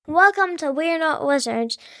welcome to We're Not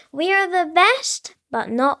Wizards. We are the best,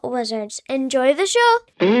 but not wizards. Enjoy the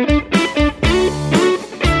show!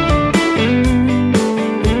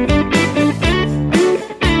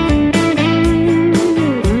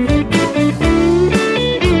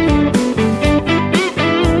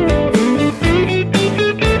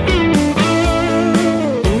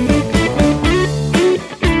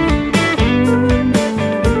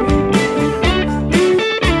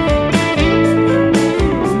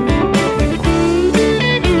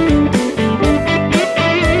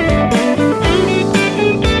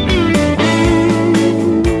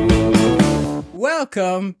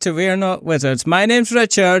 Welcome to We're Not Wizards. My name's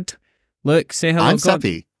Richard. Luke, say hello. I'm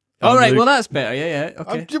Seppi. All right, Luke. well, that's better. Yeah.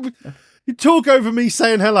 Okay. You talk over me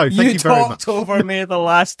saying hello. Thank you very much. talked over me the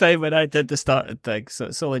last time when I did the starting thing, so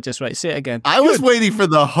it's only just right. Say it again. I was waiting for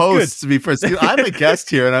the host to be first. I'm a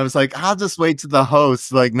guest here, and I was like, I'll just wait to the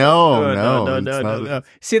host. Like, no.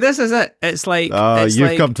 See, this is it. It's like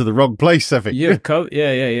you've come to the wrong place, Seppi. You've come.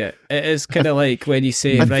 Yeah. It is kind of like when you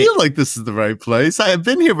say, I right, feel like this is the right place. I have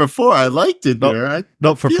been here before. I liked it here.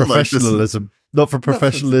 Not for feel like this is- professionalism. Not for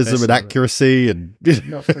professionalism and accuracy and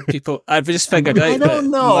not for people. I've just figured out I don't that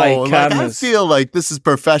know. my Like, I cameras. feel like this is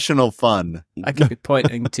professional fun. I could be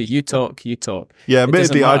pointing to you talk. yeah. It doesn't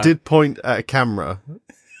Admittedly, I matter. did point at a camera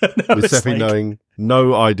with It's Seppi like- knowing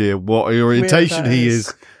no idea what orientation that he is.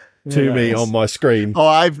 is to Where me that is. on my screen. Oh,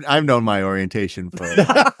 I've known my orientation for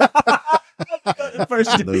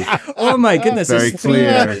First, oh my goodness! Very it's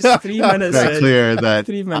clear. It's 3 minutes very in. clear that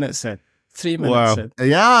 3 minutes in. 3 Wow. minutes in.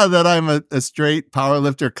 yeah, that I'm a straight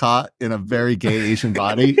powerlifter caught in a very gay Asian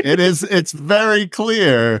body. It's very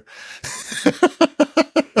clear.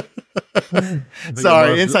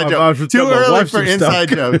 Sorry, inside joke. Too early for inside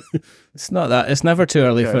joke. It's not that. It's never too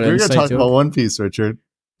early for We're an going to inside talk joke. about One Piece, Richard.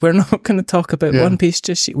 We're not going to talk about Yeah. One Piece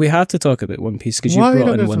just yet. We have to talk about One Piece because you Why are we brought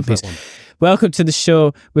not in gonna One talk Piece. about One? Welcome to the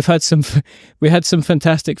show. We had some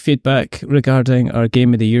fantastic feedback regarding our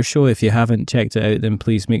Game of the Year show. If you haven't checked it out, then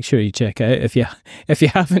please make sure you check it out. If you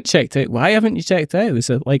haven't checked it out, why haven't you checked it out? It was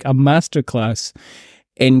like a masterclass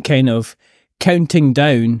in kind of counting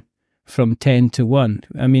down from 10 to 1.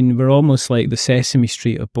 I mean, we're almost like the Sesame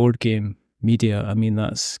Street of board game media. I mean,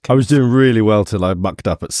 that's... I was doing really well till I mucked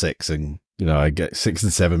up at 6 and, I get 6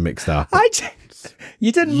 and 7 mixed up.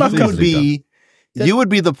 You didn't muck up. You would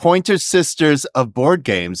be the Pointer Sisters of board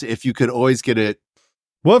games if you could always get it.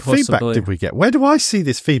 What Possibly. feedback did we get? Where do I see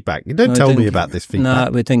this feedback? You don't No, tell didn't- me about this Nah,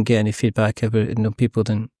 feedback. we didn't get any feedback. No, people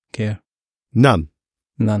didn't care. None.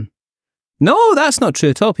 None. No, that's not true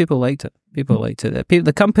at all. People liked it.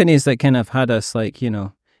 The companies that kind of had us like,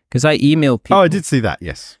 because I emailed people. Oh, I did see that,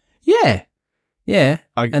 yes. Yeah.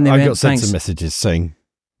 I And they got went, sent "Thanks. some messages saying,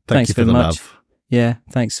 Thanks thank you for very the much. love. Yeah.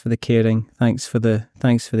 Thanks for the caring. Thanks for the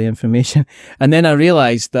information. And then I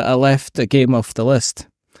realized that I left a game off the list.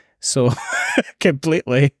 So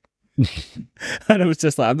completely. And I was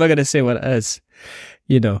just like, I'm not going to say what it is,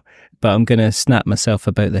 but I'm going to snap myself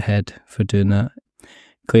about the head for doing that.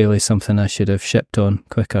 Clearly something I should have shipped on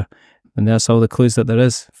quicker. And that's all the clues that there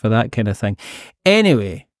is for that kind of thing.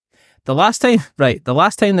 Anyway, the last time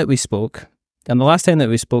that we spoke, and the last time that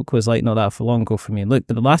we spoke was like not that long ago for me. Look,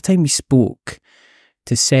 but the last time we spoke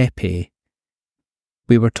to Seppi,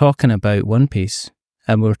 we were talking about One Piece.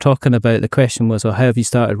 And we were talking about, the question was, well, how have you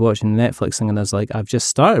started watching the Netflix thing? And I was like, I've just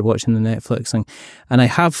started watching the Netflix thing. And I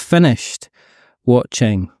have finished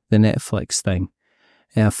watching the Netflix thing.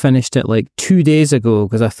 And I finished it like 2 days ago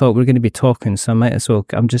because I thought we're going to be talking. So I might as well,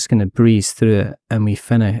 I'm just going to breeze through it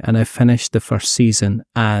and I finished the first season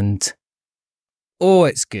and, oh,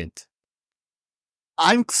 it's good.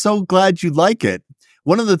 I'm so glad you like it.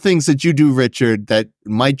 One of the things that you do, Richard, that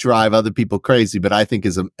might drive other people crazy, but I think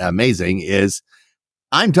is amazing is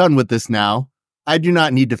I'm done with this now. I do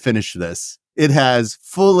not need to finish this. It has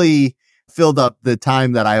fully filled up the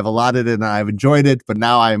time that I have allotted and I've enjoyed it, but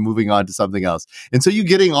now I am moving on to something else. And so you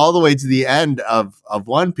getting all the way to the end of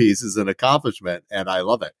One Piece is an accomplishment and I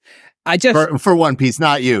love it. For One Piece,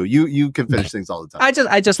 not you. You can finish things all the time.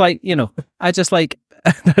 I just like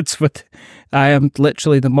that's what I am,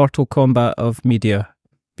 literally the Mortal Kombat of media.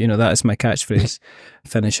 That is my catchphrase.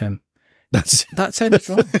 Finish him. That sounded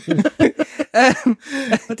wrong.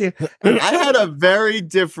 Oh dear. I had a very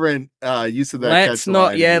different use of that. Let's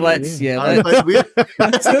not. catchline. Yeah, let's. Yeah,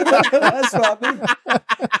 But that's what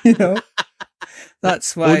I mean.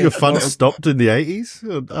 That's why. All your fun stopped in the 80s?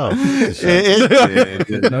 Oh,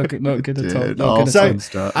 not good at all. Did. Not good So,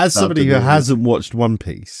 at all. as somebody who hasn't watched One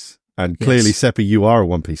Piece, and clearly, Yes. Seppi, you are a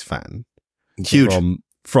One Piece fan. Huge.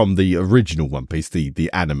 From the original One Piece, the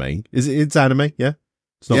anime. It's anime, yeah?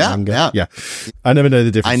 It's not Yeah, manga. Yeah. I never know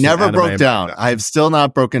the difference. I between never anime broke and down. manga. I've still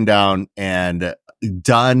not broken down and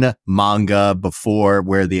done manga before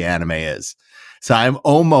where the anime is. So I'm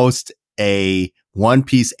almost a One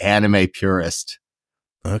Piece anime purist.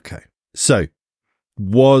 Okay. So,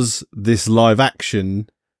 was this live action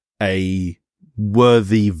a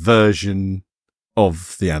worthy version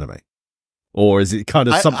of the anime? Or is it kind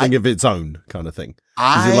of something of its own kind of thing?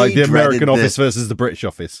 Is it like the American office versus the British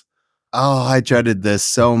office? Oh, I dreaded this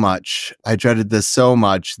so much.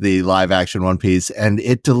 The live action One Piece, and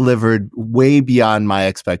it delivered way beyond my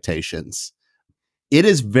expectations. It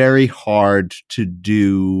is very hard to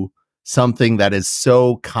do something that is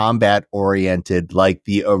so combat oriented, like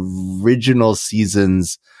the original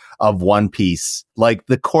seasons of One Piece. Like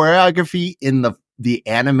the choreography in the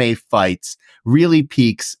anime fights really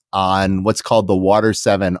peaks on what's called the Water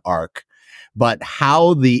 7 arc. But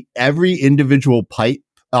how every individual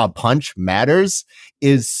punch matters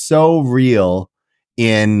is so real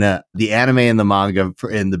in the anime and the manga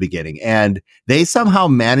in the beginning. And they somehow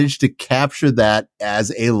managed to capture that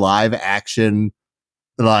as a live action,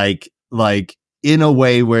 like in a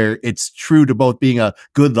way where it's true to both being a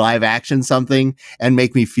good live action something and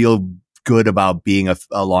make me feel good about being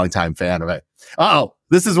a longtime fan of it. Oh,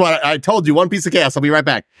 this is what I told you. One Piece of Chaos. I'll be right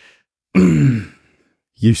back.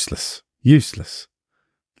 Useless.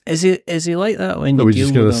 Is he like that when Are you we deal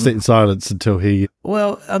just going with to him? sit in silence until he...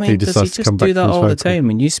 Well, I he mean, does he decides to just come back do from that his all the phone call? time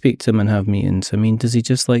when you speak to him and have meetings? I mean, does he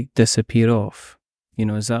just like disappear off? You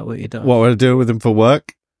know, is that what he does? What, when I deal with him for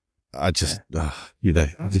work? I just,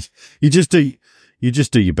 you just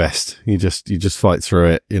do your best. You just fight through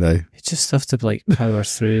it, you know. You just have to like power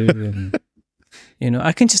through and... You know,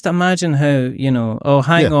 I can just imagine how, you know, oh,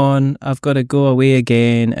 hang on, I've got to go away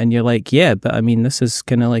again. And you're like, yeah, but I mean, this is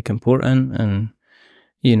kind of like important and,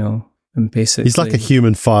 you know, and basically. He's like a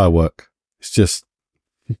human firework. It's just.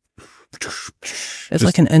 It's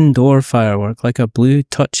like an indoor firework, like a blue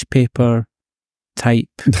touch paper type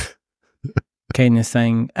kind of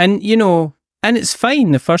thing. And, you know, and it's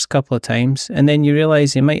fine the first couple of times. And then you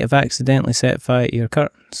realize you might have accidentally set fire to your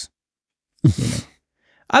curtains. You know?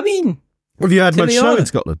 I mean. Have you had much snow in honest.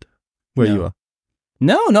 Scotland where you are?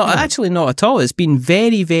 No, actually not at all. It's been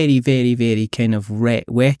very, very, very, very kind of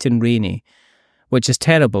wet and rainy, which is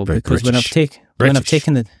terrible Very because when I've British.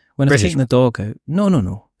 taken the dog out,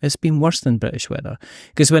 no, it's been worse than British weather.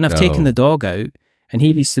 Because when I've taken the dog out and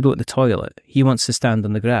he needs to go to the toilet, he wants to stand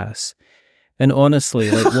on the grass, and honestly,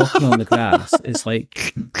 like walking on the grass is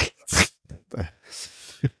like.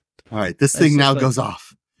 All right, this thing now goes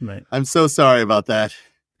off. Right. I'm so sorry about that.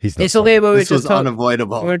 It's okay, but This was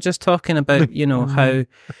unavoidable. We're just talking about, you know, how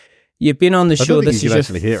you've been on the I show. don't think This he is can your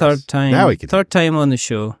actually hear third us. time. Now he can. Third time on the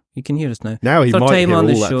show. You can hear us now. Now he Third might time hear on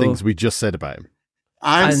all the that show. things we just said about him.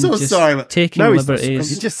 I'm and so just sorry. Taking No, he's not. liberties.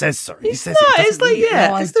 He just says sorry. He says No, it it's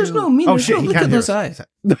like, there's no mean. Oh There's shit, no, he look can at hear those us. eyes.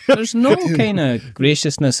 There's no kind of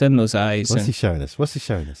graciousness in those eyes. What's and- he showing us?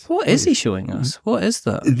 What is he showing us? What is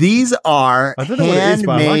that? These are I don't know what it is,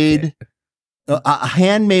 but I like handmade, it.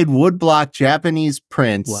 handmade woodblock Japanese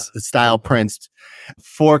prints, style prints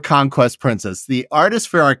for Conquest Princess. The artist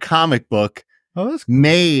for our comic book Oh, that's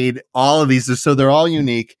made all of these, so they're all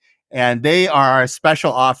unique, and they are our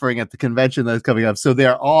special offering at the convention that's coming up. So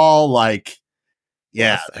they're all like,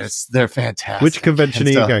 they're fantastic. Which convention are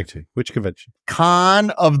And you so- going to? Which convention?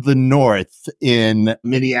 Con of the North in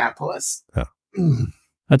Minneapolis. Oh.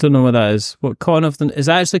 I don't know what that is. What Con of the? Is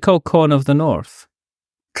that actually called Con of the North?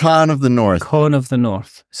 Con of the North. Con of the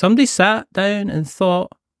North. Somebody sat down and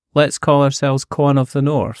thought, let's call ourselves Con of the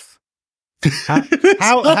North.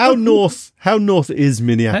 How north is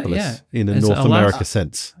Minneapolis in a Is it North Alaska? America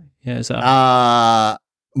sense? Yeah, is that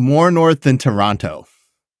More north than Toronto.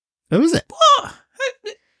 Oh, is it? what?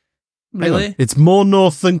 Hang on. Really? It's more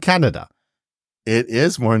north than Canada. It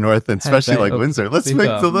is more north than, especially bet. like Okay. Windsor. Let's We've make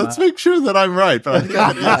got a let's map. make sure that I'm right. But I think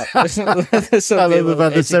that it is. I love the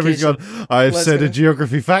fact that Severin's gone, I've Let's said a go.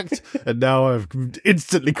 geography fact, and now I've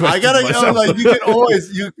instantly I questioned gotta myself. go.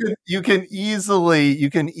 Like you can easily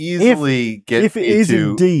get if it is to.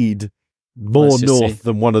 indeed more Let's just north see.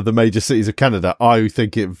 than one of the major cities of Canada, I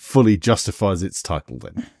think it fully justifies its title.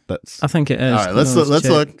 Then that's I think it is. All right, let's check.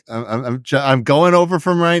 look. I'm going over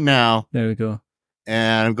from right now, There we go.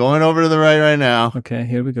 and I'm going over to the right now. Okay,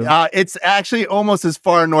 here we go. It's actually almost as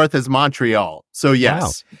far north as Montreal. So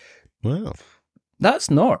yes. wow. That's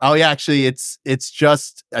north. Oh yeah, actually it's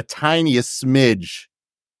just a smidge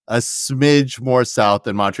more south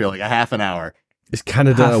than Montreal, like a half an hour. Is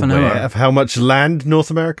Canada Half an aware hour. of how much land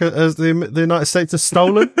North America as the United States has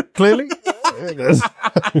stolen? Clearly.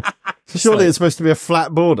 Surely it's supposed to be a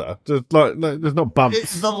flat border. Just like there's not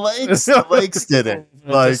bumps. The lakes did it.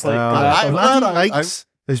 Just like that. Bloody lakes.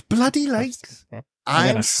 There's bloody lakes.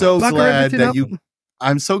 I'm so Bugger glad everything that up.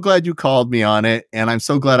 I'm so glad you called me on it, and I'm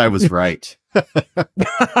so glad I was right.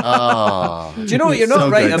 Oh, Do you know what you're not so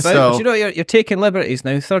right good. about? So- Do you know what you're taking liberties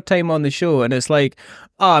now? Third time on the show, and it's like,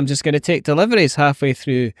 oh, I'm just going to take deliveries halfway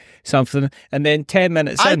through something, and then 10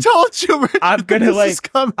 minutes I in, told you, Richard, I'm gonna this like, is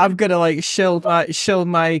coming. I'm gonna like shill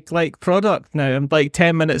my like product now. I'm like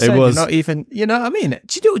 10 minutes It in. was- You're not even, you know what I mean?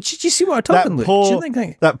 Did you see what I'm talking about? Do you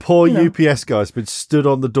think That poor you know. UPS guy's been stood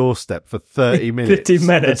on the doorstep for 30 minutes. 50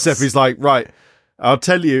 minutes. And Steffi's like, right, I'll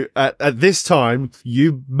tell you, at this time,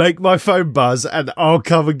 you make my phone buzz and I'll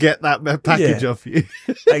come and get that package Yeah. off you.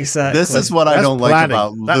 exactly? This is what I That's don't like planning.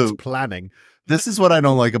 about That's Luke. planning. This is what I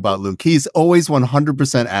don't like about Luke. He's always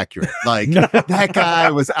 100% accurate. Like that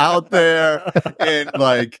guy was out there in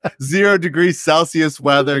like 0 degrees Celsius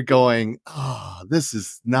weather going, oh, this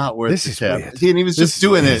is not worth This the is tip. weird. And he was This just is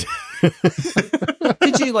doing weird. it.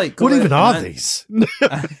 Did you like go What out even and are these?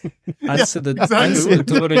 answer the exactly.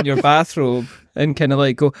 door in your bathrobe and kind of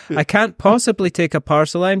like go, I can't possibly take a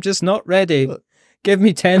parcel. I'm just not ready. Give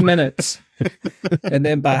me 10 minutes. And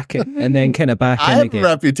then back in, and then kind of back I in have again. a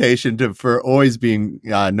reputation for always being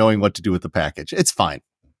knowing what to do with the package. It's fine.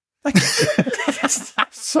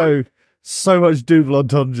 So much double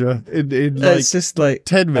entendre in like It's just like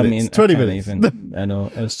 10 minutes, I mean, 20 I can't minutes. Even, I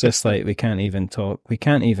know. It's just like we can't even talk. We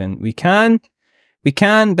can,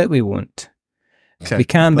 but we won't. Okay, We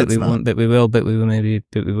can, but let's we not. won't, but we will, but we will maybe,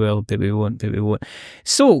 but we will, but we won't, but we won't.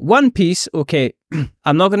 So, One Piece, okay,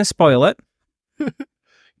 I'm not going to spoil it.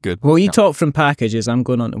 Good. Well, you talk from packages, I'm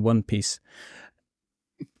going on to One Piece.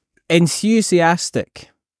 Enthusiastic.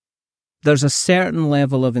 There's a certain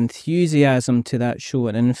level of enthusiasm to that show,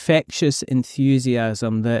 an infectious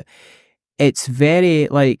enthusiasm that it's very,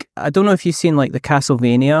 like, I don't know if you've seen, like, the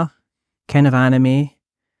Castlevania kind of anime,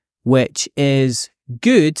 which is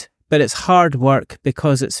good, but it's hard work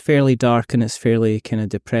because it's fairly dark and it's fairly kind of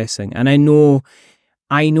depressing. And I know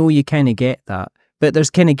you kind of get that, but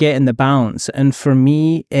there's kind of getting the balance. And for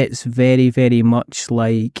me, it's very, very much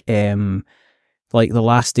like The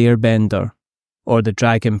Last Airbender or The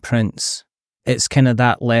Dragon Prince. It's kind of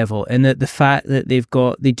that level. And that the fact that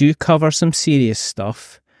they do cover some serious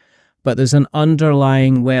stuff, but there's an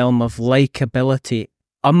underlying realm of likability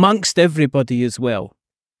amongst everybody as well.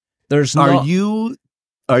 There's not...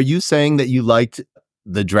 Are you saying that you liked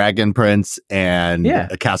The Dragon Prince and Yeah.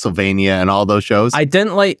 Castlevania and all those shows? I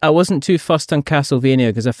wasn't too fussed on Castlevania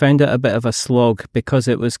because I found it a bit of a slog because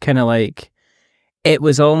it was kind of like, it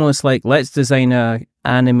was almost like, let's design a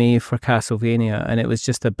anime for Castlevania, and it was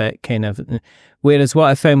just a bit kind of, whereas what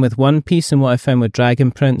I found with One Piece and what I found with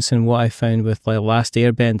Dragon Prince and what I found with like Last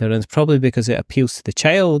Airbender, and it's probably because it appeals to the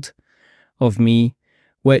child of me,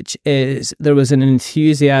 which is there was an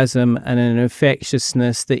enthusiasm and an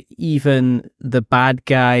infectiousness that even the bad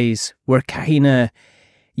guys were kind of,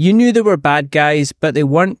 you knew they were bad guys, but they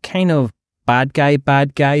weren't kind of bad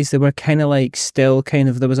guys. They were kind of like still kind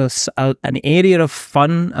of, there was an area of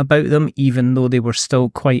fun about them, even though they were still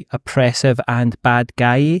quite oppressive and bad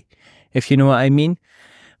guy, if you know what I mean.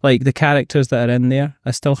 Like the characters that are in there,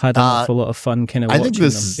 I still had an awful lot of fun kind of I watching think them,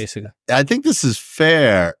 this- basically. I think this is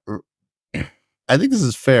fair. I think this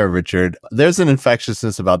is fair, Richard. There's an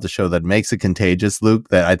infectiousness about the show that makes it contagious, Luke,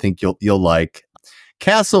 that I think you'll like.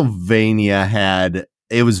 Castlevania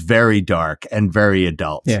it was very dark and very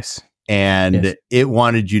adult. Yes. And Yes. it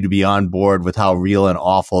wanted you to be on board with how real and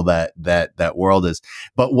awful that world is.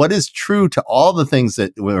 But what is true to all the things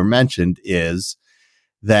that were mentioned is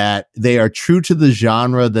that they are true to the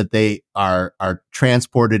genre that they are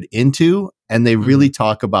transported into, and they really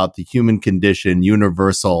talk about the human condition,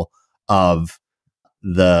 universal of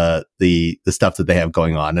the stuff that they have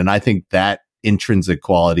going on. And I think that intrinsic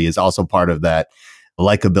quality is also part of that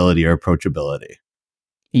likability or approachability.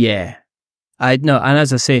 Yeah. I know, and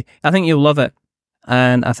as I say, I think you'll love it.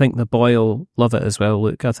 And I think the boy will love it as well,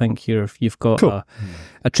 Luke. I think you've got Cool.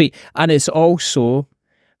 a treat. And it's also,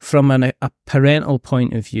 from a parental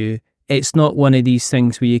point of view, it's not one of these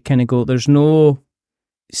things where you kind of go, there's no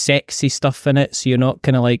sexy stuff in it, so you're not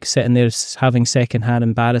kind of like sitting there having secondhand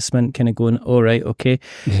embarrassment, kind of going, all right, okay.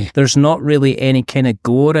 There's not really any kind of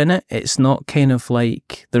gore in it. It's not kind of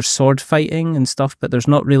like, there's sword fighting and stuff, but there's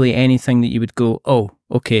not really anything that you would go, oh,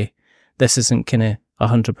 okay, this isn't kind of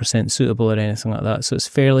 100% suitable or anything like that. So it's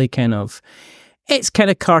fairly kind of, it's kind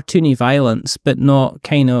of cartoony violence, but not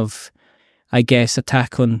kind of, I guess,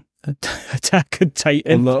 Attack on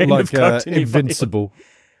Titan. Not kind like of cartoony Invincible.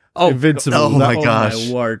 Invincible. Oh my Oh gosh.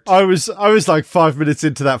 my word. I was like 5 minutes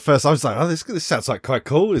into that first. I was like, oh, this sounds like quite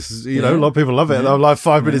cool. This is, a lot of people love it. And I'm like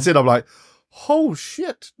 5 minutes in, I'm like, oh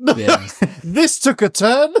shit. Yeah. This took a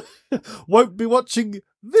turn. Won't be watching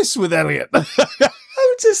this with Elliot. I'm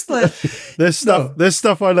just like, There's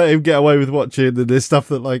stuff I let him get away with watching, and there's stuff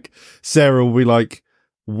that like Sarah will be like,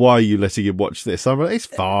 why are you letting him watch this? I'm like, it's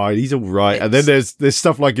fine, he's all right. And then there's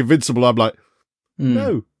stuff like Invincible. I'm like,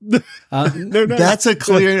 no. No. That's a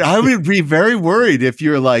clear. I would be very worried if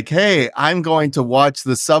you're like, hey, I'm going to watch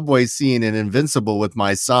the subway scene in Invincible with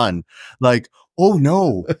my son. Like, oh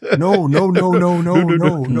no. No.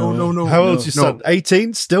 How old's your son?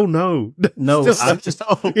 18? Still no. no,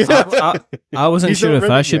 I wasn't He's sure not if I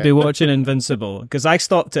ready should yet. be watching Invincible because I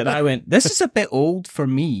stopped it and I went, this is a bit old for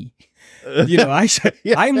me. I should.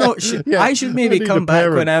 I'm not sure. Yeah. I should maybe I need come a back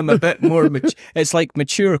parent. when I'm a bit more. It's like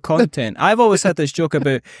mature content. I've always had this joke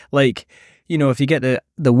about like, if you get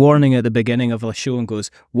the warning at the beginning of a show and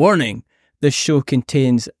goes, warning, this show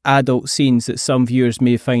contains adult scenes that some viewers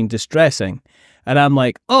may find distressing, and I'm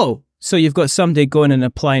like, oh, so you've got somebody going and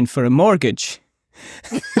applying for a mortgage.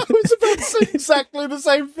 I was about to say exactly the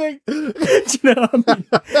same thing. Do you know what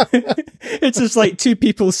I mean? It's just like two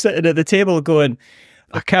people sitting at the table going,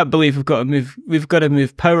 I can't believe we've got to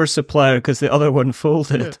move power supplier because the other one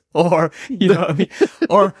folded. Or, you know what I mean?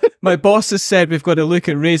 Or my boss has said we've got to look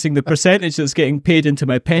at raising the percentage that's getting paid into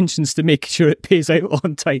my pensions to make sure it pays out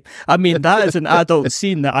on time. I mean, that is an adult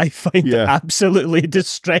scene that I find absolutely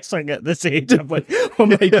distressing at this age. I'm like, oh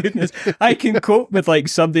my goodness. I can cope with like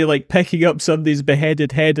somebody like picking up somebody's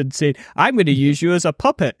beheaded head and saying, I'm going to use you as a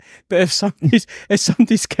puppet. But if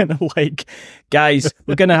somebody's kind of like, guys,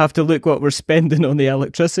 we're going to have to look what we're spending on the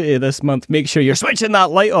electricity this month. Make sure you're switching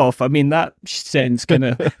that light off. I mean, that sends kind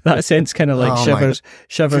of like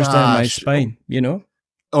shivers down my spine,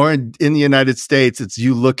 Or in the United States, it's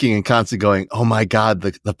you looking and constantly going, oh my God,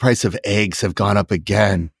 the price of eggs have gone up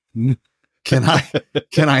again. Can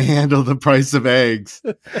I handle the price of eggs?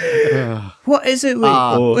 What is it?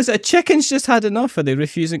 Was it chickens just had enough? Are they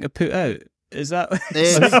refusing to put out? Is that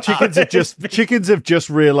chickens have just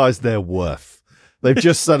realized their worth. They've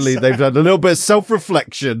just suddenly they've done a little bit of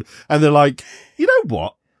self-reflection, and they're like, you know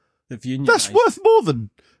what? That's worth more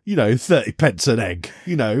than 30 pence an egg.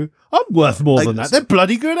 I'm worth more than that. They're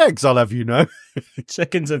bloody good eggs, I'll have you know.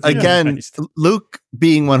 Chickens have again. Luke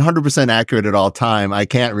being 100% accurate at all time, I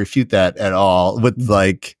can't refute that at all with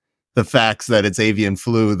like the facts that it's avian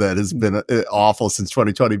flu that has been awful since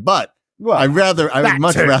 2020. But I'd rather have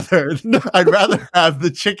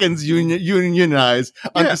the chickens unionize,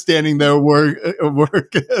 understanding their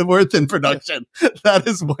worth in production. That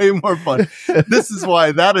is way more fun. This is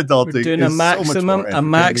why that adulting We're doing is a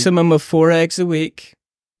maximum of 4 eggs a week.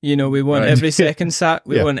 We want every second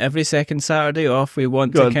want every second Saturday off. We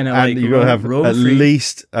want to kind of like you're gonna have at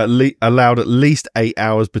least allowed at least 8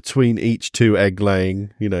 hours between each 2 egg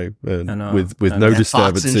laying. With no disturbances.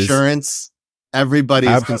 Fox insurance.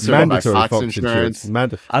 Everybody's concerned by Fox insurance.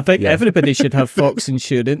 I think everybody should have Fox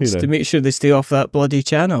insurance to make sure they stay off that bloody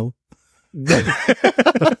channel.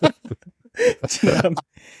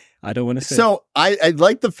 I don't want to say. So I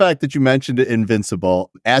like the fact that you mentioned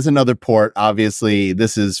Invincible as another port. Obviously,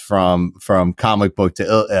 this is from comic book to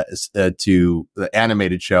the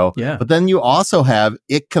animated show. Yeah. But then you also have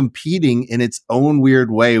it competing in its own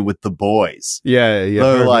weird way with The Boys. Yeah.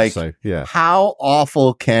 So, like, so. Yeah. How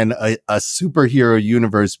awful can a superhero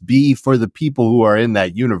universe be for the people who are in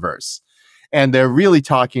that universe? And they're really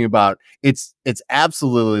talking about it's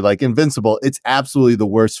absolutely like Invincible. It's absolutely the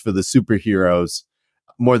worst for the superheroes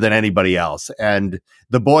more than anybody else. And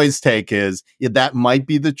The Boys' take is that might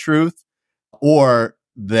be the truth, or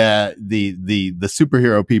the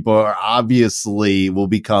superhero people are obviously will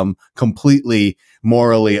become completely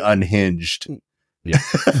morally unhinged. Yeah.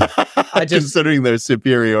 Considering their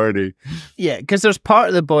superiority. Yeah, because there's part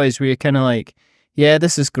of The Boys where you're kind of like, yeah,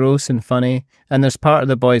 this is gross and funny. And there's part of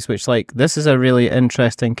The Boys which like, this is a really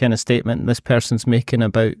interesting kind of statement this person's making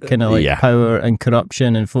about kind of like power and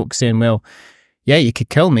corruption, and folks saying, well, yeah, you could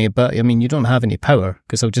kill me, but I mean, you don't have any power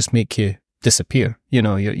because I'll just make you disappear.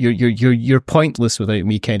 You're pointless without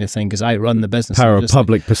me, kind of thing. Because I run the business. Power of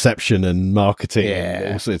public perception and marketing.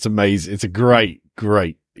 Yeah, also, it's amazing. It's a great.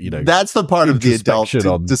 That's the part of the adult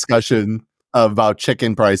discussion about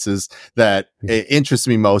chicken prices that interests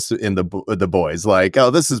me most in the Boys. Like, oh,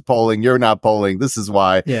 this is polling. You're not polling. This is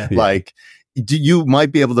why. Yeah. Like. You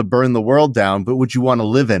might be able to burn the world down, but would you want to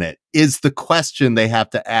live in it? Is the question they have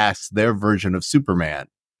to ask their version of Superman.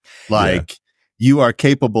 Like, you are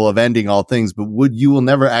capable of ending all things, but you will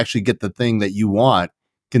never actually get the thing that you want,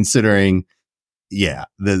 considering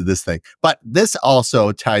this thing. But this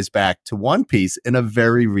also ties back to One Piece in a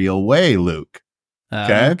very real way, Luke.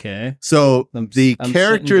 Okay. So I'm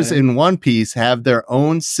characters sitting down. in One Piece have their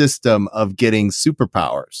own system of getting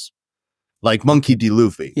superpowers, like Monkey D.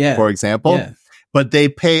 Luffy, for example. Yeah. But they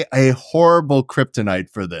pay a horrible kryptonite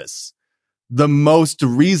for this. The most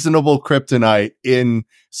reasonable kryptonite in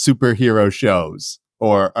superhero shows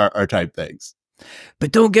or type things.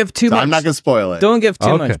 But don't give too much. I'm not going to spoil it. Don't give too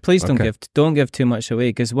Okay, much. Please don't give too much away,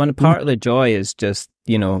 because one part of the joy is just,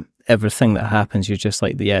 everything that happens. You're just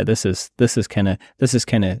like, yeah, this is kind of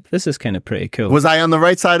pretty cool. Was I on the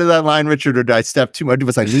right side of that line, Richard, or did I step too much?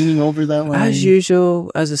 Was I leaning over that line? As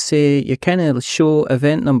usual, as I say, you kind of show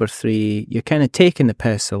event number 3. You're kind of taking the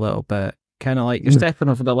piss a little bit, kind of like you're stepping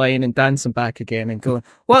over the line and dancing back again and going,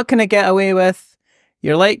 "What can I get away with?"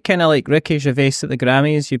 You're kind of like Ricky Gervais at the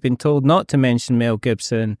Grammys. You've been told not to mention Mel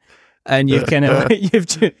Gibson. And you kind of, you've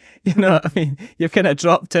kind of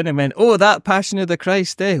dropped in and went, "Oh, that Passion of the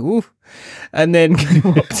Christ, eh? Ooh," and then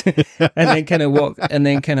kind of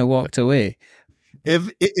walked away. If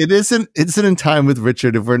it isn't in time with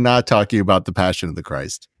Richard, if we're not talking about the Passion of the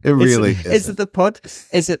Christ, it really is. Is it the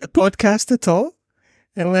podcast at all?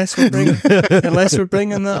 Unless we're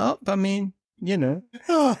bringing that up, I mean. And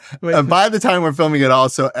by the time we're filming it,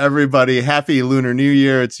 also everybody, happy Lunar New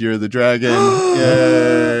Year! It's Year of the Dragon.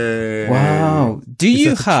 Yay! Wow. Do Is you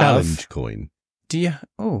that a have challenge coin? Do you?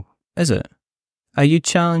 Oh, is it? Are you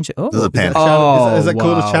challenging? Oh, This is a panda. Is that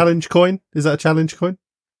called a challenge coin? Is that a challenge coin?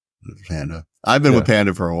 Panda. I've been with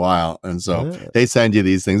Panda for a while, and so they send you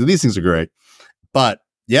these things. And these things are great. But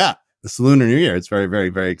yeah, this Lunar New Year, it's very, very,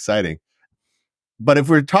 very exciting. But if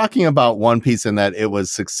we're talking about One Piece and that it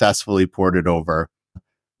was successfully ported over,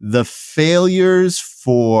 the failures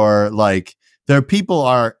for there people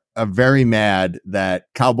are very mad that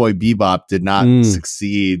Cowboy Bebop did not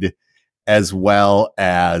succeed as well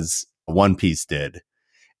as One Piece did.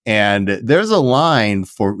 And there's a line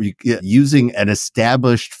for using an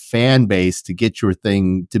established fan base to get your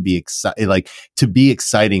thing to be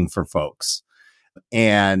exciting for folks.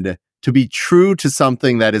 And to be true to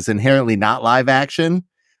something that is inherently not live action,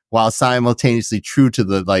 while simultaneously true to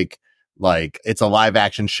the like it's a live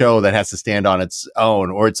action show that has to stand on its own,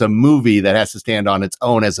 or it's a movie that has to stand on its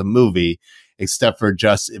own as a movie, except for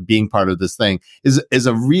just being part of this thing, is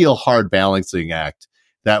a real hard balancing act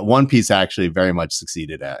that One Piece actually very much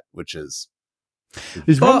succeeded at, which is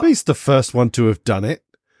One Piece the first one to have done it?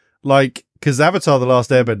 Because Avatar: The Last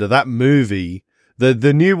Airbender, that movie.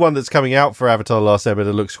 The new one that's coming out for Avatar: The Last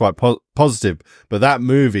Airbender looks quite positive, but that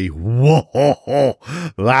movie, whoa,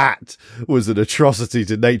 that was an atrocity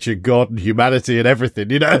to nature, God, and humanity, and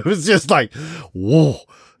everything. It was just like, whoa.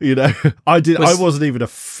 I wasn't even a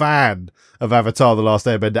fan of Avatar: The Last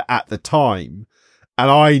Airbender at the time,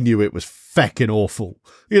 and I knew it was feckin' awful.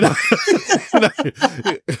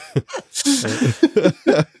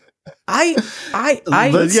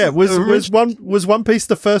 Was One Piece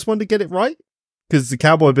the first one to get it right? Because the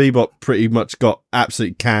Cowboy Bebop pretty much got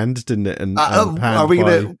absolutely canned, didn't it? And are we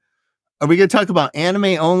going to talk about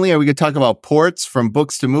anime only? Are we going to talk about ports from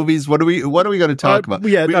books to movies? What are we going to talk about?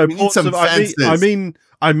 Yeah, we need some fences.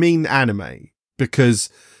 I mean anime, because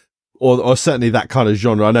or certainly that kind of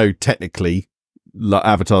genre. I know technically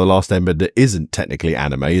Avatar: The Last Airbender isn't technically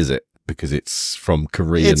anime, is it? Because it's from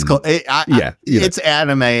Korean. It's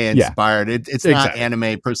anime inspired. Yeah. It's not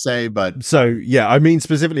anime per se, but I mean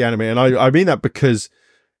specifically anime, and I mean that because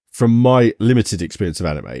from my limited experience of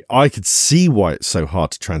anime, I could see why it's so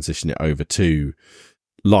hard to transition it over to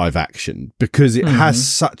live action, because it has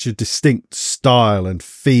such a distinct style and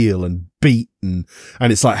feel and beat, and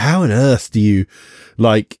it's like, how on earth do you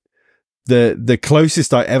the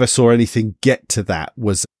closest I ever saw anything get to that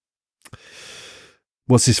was.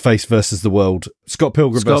 What's his face versus the world? Scott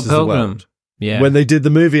Pilgrim versus the world. Yeah. When they did the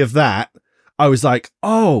movie of that, I was like,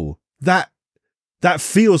 oh, that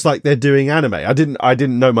feels like they're doing anime. I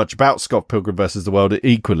didn't know much about Scott Pilgrim versus the world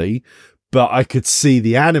equally, but I could see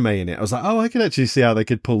the anime in it. I was like, oh, I can actually see how they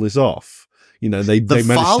could pull this off. They managed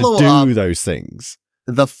to do those things.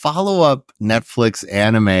 The follow-up Netflix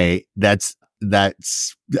anime that's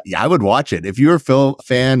I would watch it if you're a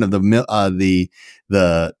fan of the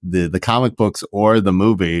comic books or the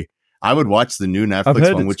movie. I would watch the new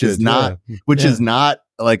Netflix one, which is not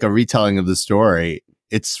like a retelling of the story.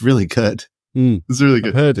 It's really good. It's really good.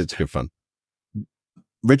 I've heard it's good fun.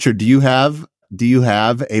 Richard, do you have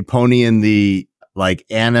a pony in the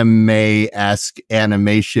anime-esque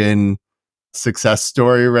animation success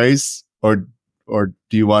story race, or do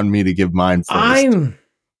you want me to give mine first?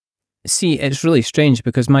 See, it's really strange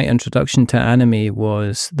because my introduction to anime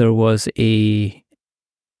was there was a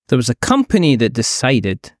there was a company that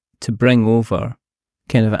decided to bring over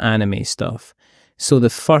kind of anime stuff. So the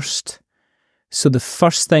first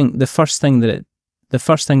thing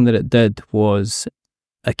that it did was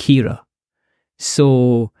Akira.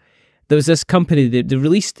 So there was this company that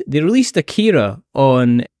they released Akira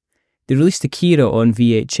on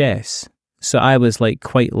VHS. So I was like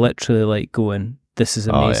quite literally like going, this is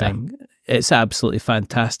amazing. Oh, yeah. It's absolutely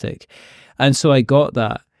fantastic. And so I got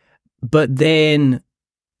that. But then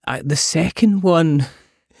the second one,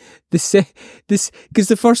 because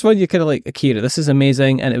the first one you're kind of like, Akira, this is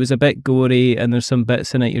amazing, and it was a bit gory, and there's some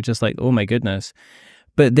bits in it you're just like, oh my goodness.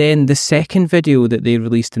 But then the second video that they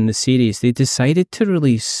released in the series, they decided to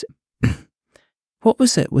release, what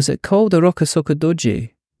was it? Was it called Oroku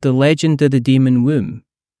Sokodoji? The Legend of the Demon Womb,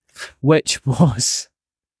 which was,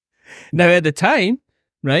 now at the time,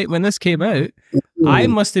 right, when this came out, I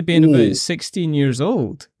must have been about 16 years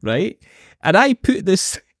old, right? And I put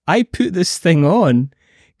this thing on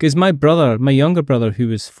because my younger brother, who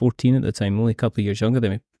was 14 at the time, only a couple of years younger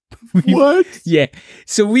than me. What? Yeah.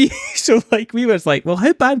 So we was like, well,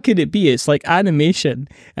 how bad could it be? It's like animation,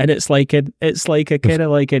 and it's like a kind of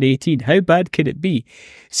like an 18. How bad could it be?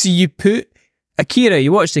 So you put Akira,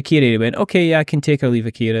 you watched Akira, you went, okay, yeah, I can take or leave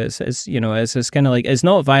Akira. It's kind of like, it's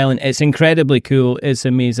not violent, it's incredibly cool, it's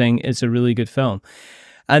amazing, it's a really good film.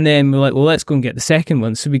 And then we're like, well, let's go and get the second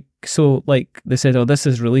one. So they said, oh, this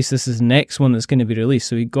is released, this is the next one that's going to be released.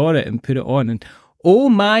 So we got it and put it on, and oh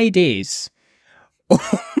my days,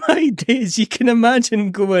 you can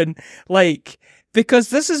imagine going like, because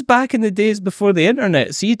this is back in the days before the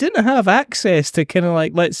internet, so you didn't have access to kind of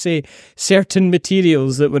like, let's say, certain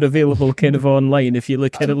materials that were available kind of online. If you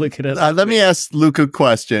look at it, let me ask Luke a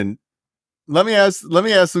question. Let me ask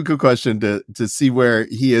Luke a question to see where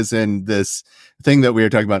he is in this thing that we were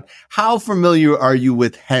talking about. How familiar are you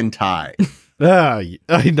with hentai?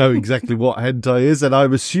 I know exactly what hentai is, and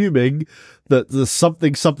I'm assuming that there's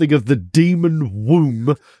something of the demon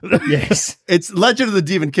womb. Yes. It's Legend of the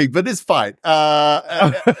Demon King, but it's fine.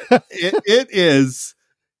 It is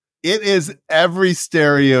every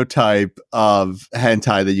stereotype of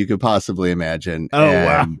hentai that you could possibly imagine. Oh,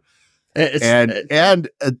 wow. And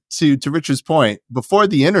to Richard's point, before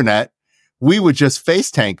the internet, we would just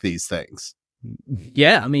face tank these things.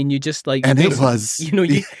 Yeah, I mean, you just like, and it was,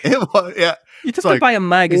 yeah. You'd have to buy a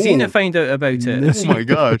magazine to find out about it. Oh my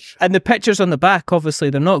gosh. And the pictures on the back,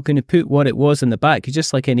 obviously, they're not going to put what it was in the back. It's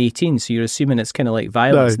just like an 18, so you're assuming it's kind of like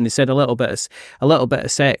violence. No. And they said a little bit of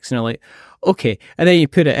sex, and you're like, okay. And then you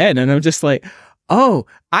put it in, and I'm just like, oh,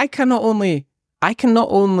 I can not only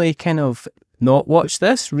kind of not watch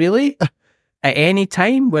this, really, at any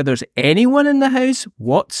time where there's anyone in the house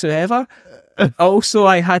whatsoever. Also,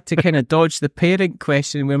 I had to kind of dodge the parent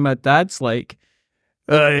question where my dad's like,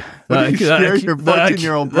 your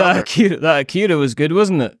 14-year-old brother. That Akira was good,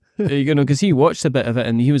 wasn't it? Because he watched a bit of it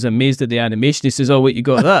and he was amazed at the animation. He says, oh, what, you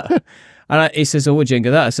got that? And he says, oh, what'd you think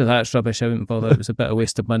of that? I said, that's rubbish, I wouldn't bother. It was a bit of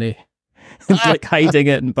waste of money. Like hiding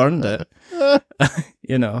it and burned it.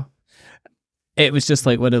 It was just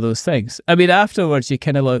like one of those things. I mean, afterwards, you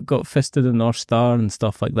kind of like got Fist of the North Star and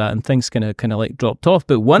stuff like that, and things kind of like dropped off.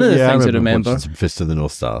 But one of the things I remember Fist of the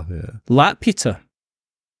North Star, yeah, Laputa.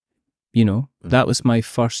 That was my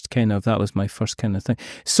first kind of thing.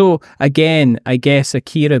 So again, I guess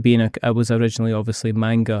Akira being I was originally obviously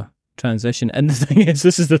manga transition, and the thing is,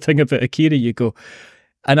 this is the thing about Akira. You go.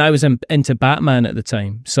 And I was into Batman at the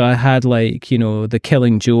time. So I had like, The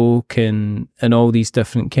Killing Joke and all these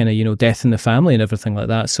different kind of, Death in the Family and everything like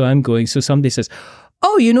that. So so somebody says,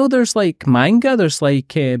 oh, there's like manga, there's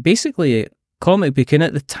like basically a comic book. And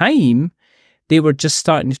at the time, they were just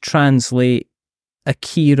starting to translate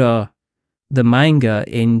Akira, the manga,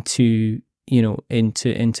 into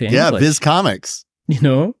English. Yeah, Viz Comics.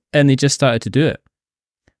 And they just started to do it.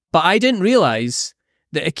 But I didn't realize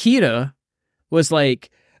that Akira was like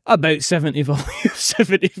about 70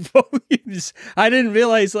 volumes. I didn't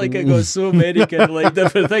realize like it got so many kind of like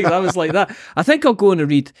different things. I was like that. I think I'll go and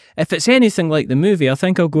read, if it's anything like the movie, I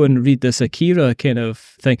think I'll go and read this Akira kind of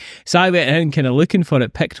thing. So I went in kind of looking for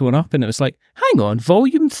it, picked one up, and it was like, hang on,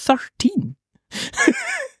 volume 13.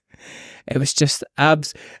 It was just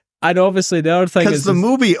abs. And obviously the other thing is, because the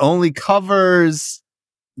movie only covers,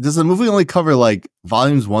 does the movie only cover like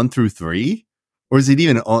volumes 1 through 3? Or is it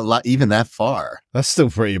even that far? That's still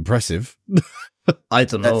pretty impressive. I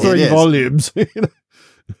don't know. 3 volumes.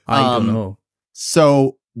 I don't know.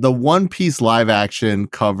 So the One Piece live action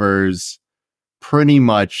covers pretty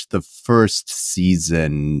much the first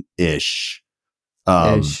season-ish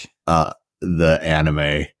of the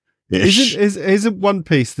anime. Isn't One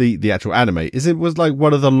Piece the actual anime? Was like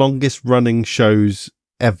one of the longest running shows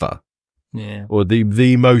ever. Yeah. Or the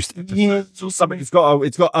most or something. It's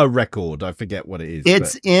got a record. I forget what it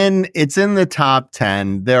is. It's in the top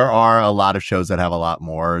 10. There are a lot of shows that have a lot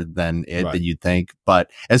more than it Right. than you'd think. But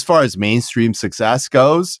as far as mainstream success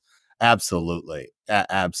goes, absolutely.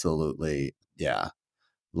 Absolutely. Yeah.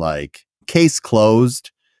 Like Case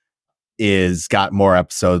Closed is got more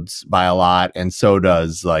episodes by a lot, and so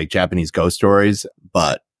does like Japanese Ghost Stories.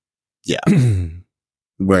 But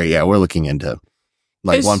we're looking into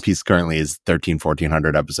like One Piece currently is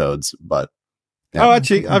 1,400 episodes, but yeah. Oh,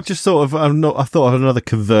 actually, I've just thought of I thought of another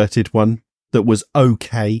converted one that was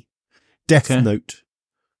okay. Death Okay. Note.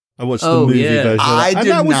 I watched Oh, the movie yeah. version. I of that, and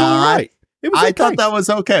did that was not. all right. It was I okay. thought that was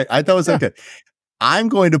okay. Okay. I'm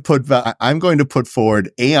going to put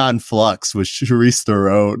forward Aeon Flux with Charisse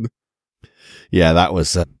Theron. Yeah, that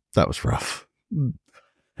was rough.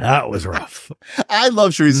 That was rough. I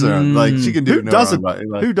love Charisse Theron. Like she can do Who no doesn't? wrong, but,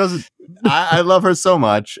 like, Who doesn't? I love her so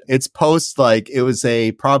much. It's post like it was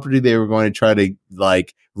a property they were going to try to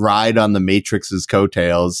like ride on the Matrix's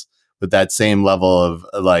coattails with that same level of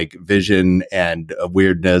like vision and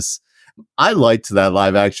weirdness. I liked that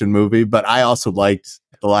live action movie, but I also liked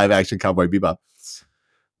the live action Cowboy Bebop.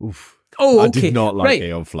 Oof. Oh, I okay. did not like Right.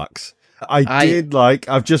 Aeon Flux. I did like.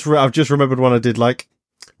 I've just remembered one I did like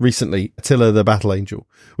recently. Attila the Battle Angel,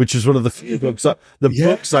 which is one of the few books.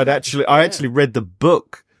 Books I actually read the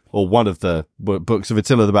book or one of the books of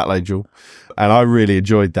Attila the Battle Angel, and I really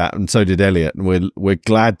enjoyed that, and so did Elliot. And we're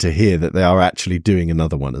glad to hear that they are actually doing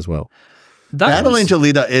another one as well. Battle was, Angel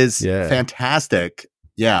Lita is Yeah. fantastic.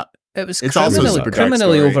 Yeah, It was it's also a super dark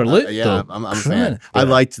criminally story. overlooked, Yeah, though. I'm a fan. I Yeah.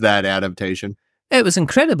 liked that adaptation. It was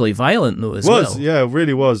incredibly violent, though, as Was well. yeah, it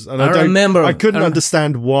really was. And I remember- I couldn't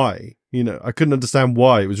understand why. I couldn't understand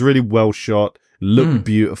why. It was really well shot, looked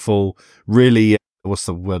beautiful, really. What's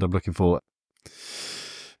the word I'm looking for?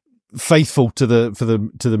 Faithful to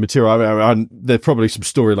the material. I mean, there's probably some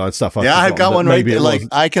storyline stuff. Yeah, I've got one right there. it Like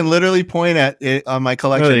wasn't. I can literally point at it on my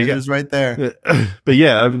collection. There you It go. is right there. But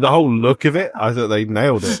yeah, I mean, the whole look of it, I thought they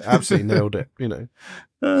nailed it. Absolutely nailed it.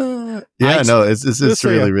 Yeah, no, it's So,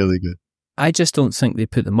 really yeah. really good. I just don't think they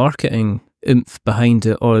put the marketing oomph behind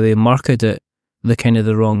it, or they marketed it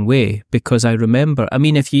the wrong way. Because I remember, I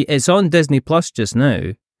mean, it's on Disney Plus just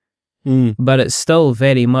now, but it's still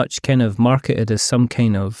very much kind of marketed as some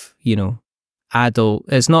kind of, adult.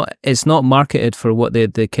 It's not marketed for what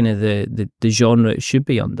the genre it should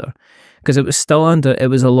be under, because it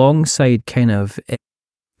was alongside kind of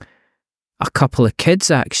a couple of kids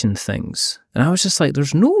action things, and I was just like,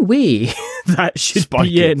 there's no way that should Spy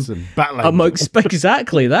be in Kids and Battle amongst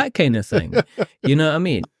exactly that kind of thing. You know what I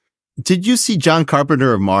mean? Did you see John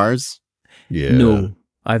Carpenter of Mars? Yeah. No,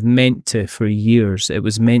 I've meant to for years. It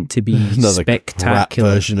was meant to be Another crap spectacular.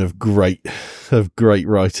 version of great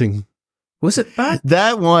writing. Was it bad?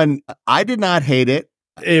 That one, I did not hate it.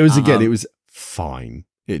 It was Um, it was fine.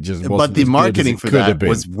 It just wasn't But the as good marketing as it for could have that been.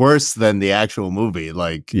 was worse than the actual movie.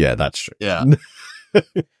 Like, Yeah, that's true. yeah.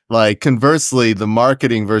 Like, conversely, the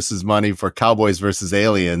marketing versus money for Cowboys versus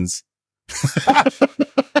Aliens.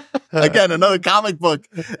 Again, another comic book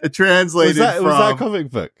translated was that from. a comic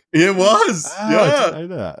book? It was. I Yeah. didn't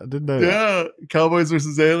know that. I didn't know that. Yeah. Cowboys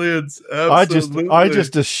versus Aliens. I Absolutely.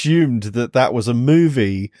 just assumed that was a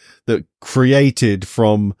movie that created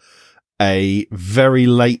from a very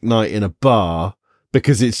late night in a bar,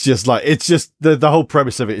 because it's just the whole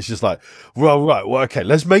premise of it is just like, well, okay,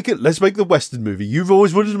 let's make the Western movie. You've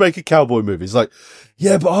always wanted to make a cowboy movie. It's like,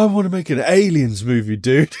 yeah, but I want to make an aliens movie,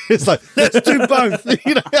 dude. It's like, let's do both.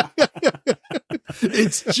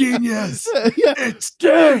 It's genius. Yeah. It's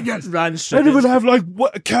genius. Ran And it would have like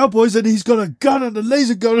cowboys, and he's got a gun and a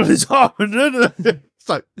laser gun on his arm. It's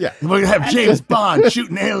like, yeah. We're going to have James Bond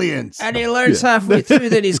shooting aliens. And he learns halfway through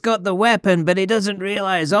that he's got the weapon, but he doesn't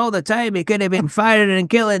realize all the time he could have been firing and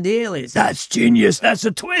killing the aliens. That's genius. That's a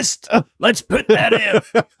twist. Let's put that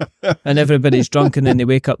in. And everybody's drunk, and then they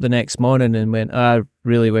wake up the next morning and went, I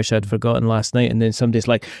really wish I'd forgotten last night. And then somebody's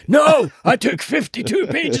like, no, I took 52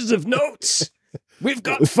 pages of notes. We've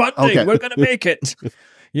got funding. Okay. We're going to make it.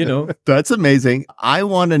 That's amazing. I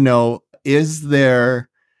want to know,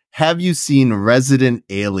 have you seen Resident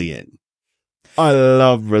Alien? I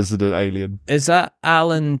love Resident Alien. Is that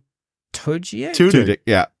Alan Tudyk? Tudyk,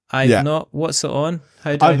 yeah. I've not. What's it on?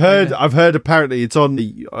 How do I I've heard apparently it's on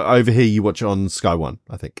over here. You watch it on Sky One,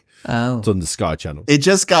 I think. Oh. It's on the Sky channel. It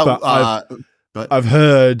just got. But I've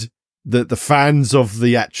heard that the fans of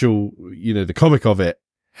the actual, the comic of it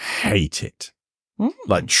hate it.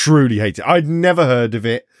 Like truly hate it. I'd never heard of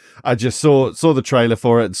it. I just saw the trailer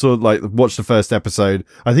for it, watched the first episode.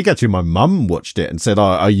 I think actually my mum watched it and said,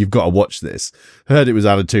 oh, you've got to watch this. Heard it was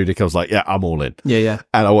Alan Tudyk. I was like, yeah, I'm all in. Yeah.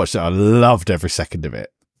 And I watched it. I loved every second of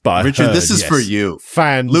it. But Richard, heard, this is for you.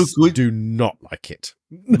 Fans Luke, do not like it.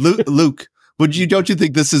 Luke, don't you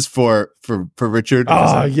think this is for Richard?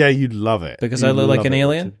 Oh, yeah, you'd love it. Because I look like an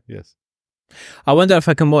alien? Richard. Yes. I wonder if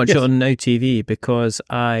I can watch it on Now TV, because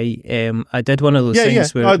I did one of those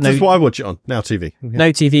things where that's what I watch it on Now TV. Yeah. Now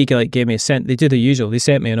TV gave me they do the usual. They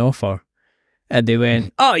sent me an offer, and they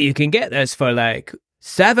went, "Oh, you can get this for like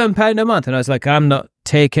 £7 a month," and I was like, "I'm not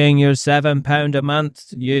taking your £7 a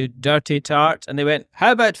month, you dirty tart." And they went,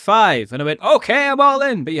 "How about £5?" And I went, "Okay, I'm all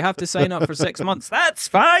in, but you have to sign up for 6 months." "That's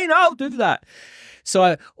fine, I'll do that."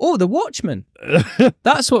 So The Watchmen.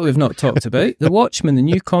 That's what we've not talked about. The Watchmen, the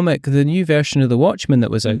new comic, the new version of The Watchmen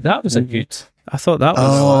that was out. That was a good. I thought that was.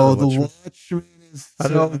 Oh, The Watchmen is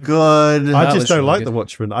so good. I just don't like The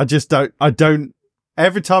Watchmen. I don't.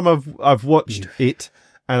 Every time I've watched it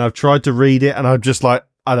and I've tried to read it, and I'm just like,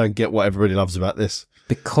 I don't get what everybody loves about this.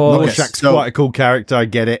 Because Rorschach's quite a cool character. I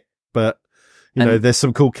get it, but there's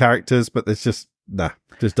some cool characters, but there's just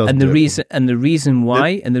just doesn't. And the reason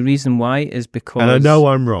why is because. And I know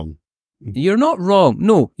I'm wrong. You're not wrong.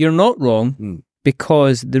 No, you're not wrong.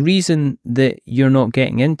 Because the reason that you're not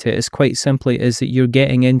getting into it is quite simply is that you're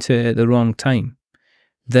getting into it at the wrong time.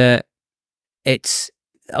 That it's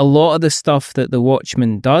a lot of the stuff that The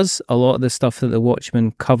Watchmen does, a lot of the stuff that The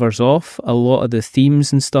Watchmen covers off, a lot of the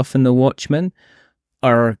themes and stuff in The Watchmen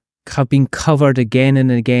have been covered again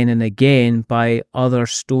and again and again by other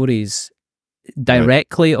stories,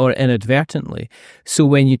 directly or inadvertently. So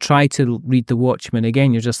when you try to read The Watchmen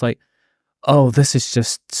again, you're just like, oh, this is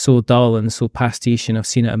just so dull and so pastiche, and I've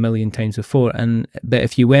seen it a million times before. But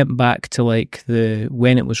if you went back to like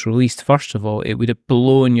when it was released, first of all, it would have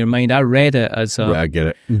blown your mind. I read it as I get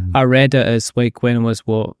it. I read it as like when I was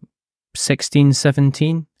 16,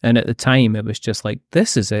 17, and at the time it was just like,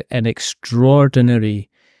 this is an extraordinary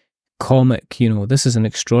comic, this is an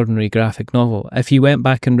extraordinary graphic novel. If you went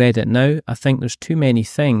back and read it now, I think there's too many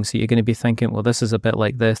things that you're going to be thinking, well, this is a bit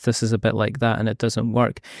like this is a bit like that, and it doesn't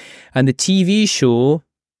work. And the TV show,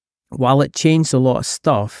 while it changed a lot of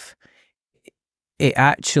stuff, it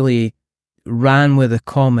actually ran with the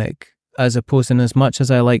comic, as opposed to, as much as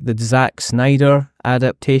I like the Zack Snyder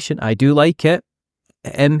adaptation, I do like it.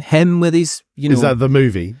 Him with his, Is that the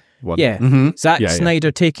movie one? Yeah. Mm-hmm. Zack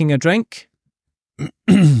Snyder taking a drink.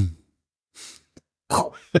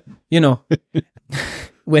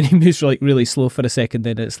 When he moves like really slow for a second,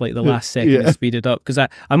 then it's like the last second is speeded up. Because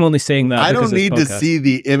I'm only saying that. I don't need to see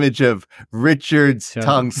the image of Richard's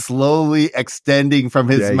tongue slowly extending from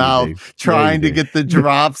his mouth, trying to get the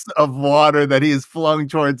drops of water that he has flung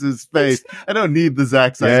towards his face. I don't need the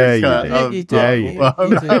Zack Snyder cut.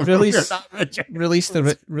 Release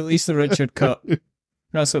the Richard cut.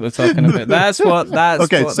 That's what they're talking about. That's what they're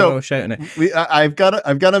all shouting at. I've got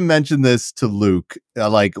to mention this to Luke.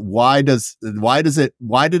 Why did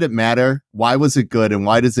it matter? Why was it good? And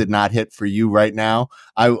why does it not hit for you right now?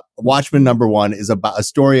 Watchmen #1 is about a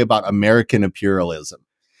story about American imperialism.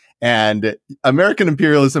 And American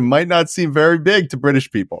imperialism might not seem very big to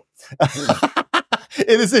British people.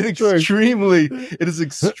 It is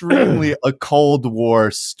extremely a Cold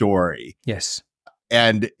War story. Yes.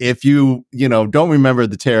 And if you don't remember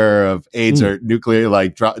the terror of AIDS or nuclear,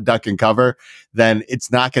 duck and cover, then it's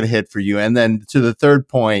not going to hit for you. And then to the third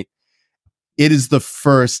point, it is the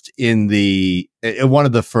first one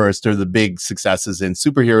of the first or the big successes in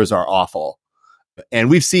superheroes are awful. And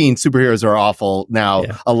we've seen superheroes are awful now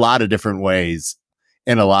a lot of different ways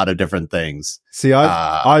in a lot of different things. See,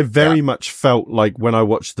 I very much felt like when I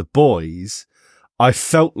watched The Boys, I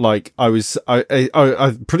felt like I'm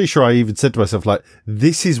pretty sure I even said to myself, like,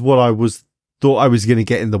 this is what I thought I was going to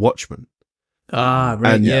get in The Watchmen. Ah,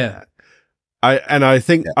 right. And, yeah. I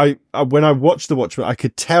think when I watched The Watchmen, I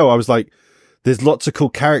could tell, I was like, there's lots of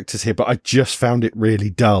cool characters here, but I just found it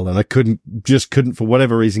really dull, and I couldn't for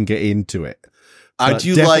whatever reason get into it.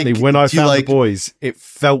 When I found The Boys, it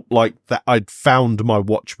felt like that I'd found my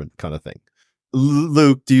Watchmen kind of thing.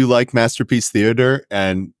 Luke, do you like Masterpiece Theater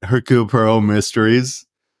and Hercule Poirot Mysteries?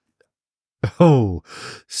 Oh,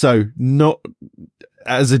 so not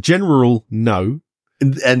as a general, no.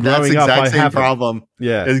 And that's the exact same problem.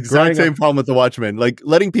 Yeah. Exact same problem with The Watchmen. Like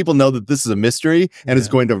letting people know that this is a mystery and is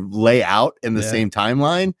going to lay out in the same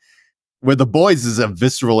timeline, where The Boys is a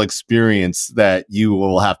visceral experience that you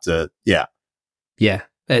will have to,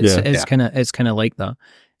 It's kind of like that.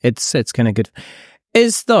 It's kind of good.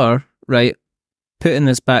 Is there, right, putting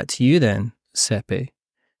this back to you then, Seppi,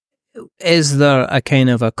 is there a kind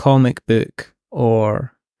of a comic book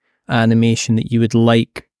or animation that you would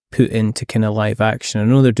like put into kind of live action? I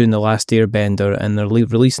know they're doing The Last Airbender and they're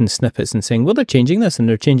releasing snippets and saying, well, they're changing this and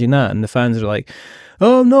they're changing that. And the fans are like,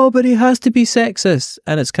 oh, no, but he has to be sexist.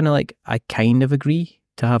 And it's kind of like, I kind of agree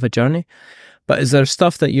to have a journey. But is there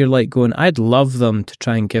stuff that you're like going, I'd love them to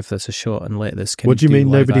try and give this a shot and let this kind What of do you mean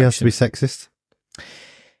live nobody has to action? be sexist?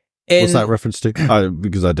 What's that reference to?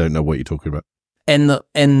 Because I don't know what you're talking about. In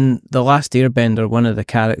the Last Airbender, one of the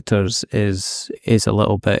characters is a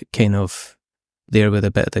little bit kind of there with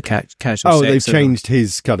a bit of the casual. Oh, they've sexism. changed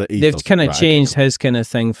his kind of ethos. They've kind of Right, changed okay. his kind of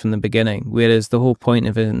thing from the beginning. Whereas the whole point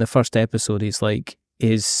of it in the first episode, he's like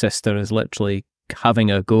his sister is literally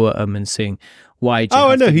having a go at him and saying, "Why?" Do you Oh, I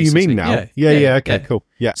have know to who be you so mean sick?" now. Yeah. Okay, cool.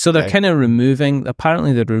 Yeah. So they're okay. kind of removing.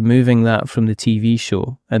 Apparently, they're removing that from the TV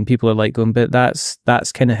show, and people are like going, "But that's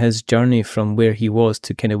kind of his journey from where he was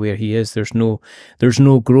to kind of where he is. There's no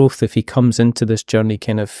growth if he comes into this journey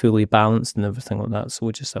kind of fully balanced and everything like that. So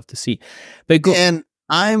we'll just have to see." But go. And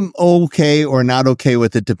I'm okay or not okay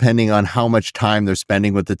with it depending on how much time they're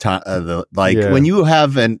spending with the time. Yeah. When you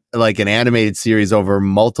have an animated series over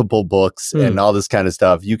multiple books and all this kind of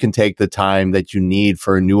stuff, you can take the time that you need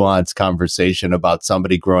for a nuanced conversation about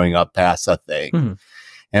somebody growing up past a thing. Mhm.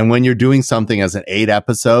 And when you're doing something as an 8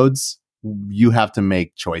 episodes, you have to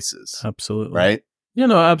make choices, Absolutely. right? You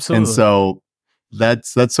know, absolutely. And so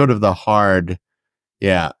that's sort of the hard,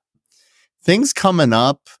 things coming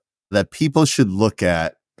up that people should look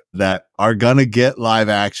at that are gonna get live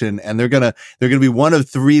action, and they're gonna be one of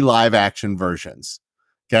 3 live action versions.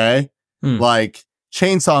 Okay, like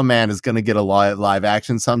Chainsaw Man is gonna get a live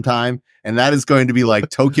action sometime, and that is going to be like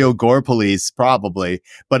Tokyo Gore Police probably.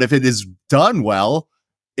 But if it is done well,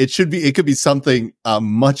 it could be something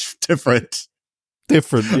much different.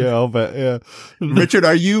 Yeah, I'll bet. Yeah. Richard,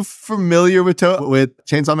 are you familiar with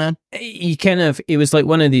Chainsaw Man? It was like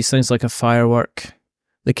one of these things, like a firework.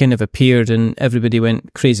 They kind of appeared and everybody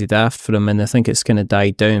went crazy daft for him, and I think it's kind of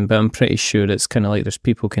died down, but I'm pretty sure it's kind of like there's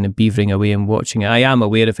people kind of beavering away and watching it. I am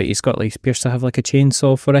aware of it. He appears to have like a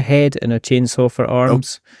chainsaw for a head and a chainsaw for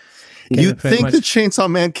arms. You think that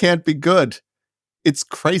Chainsaw Man can't be good? It's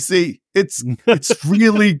crazy. It's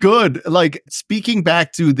really good. Like, speaking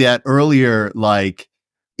back to that earlier, like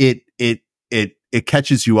it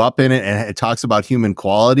catches you up in it, and it talks about human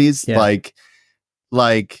qualities. Yeah.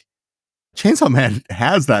 Like Chainsaw Man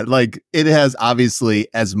has that. Like, it has obviously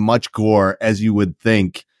as much gore as you would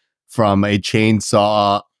think from a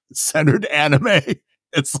chainsaw centered anime.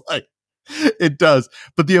 It's like, it does.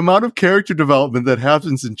 But the amount of character development that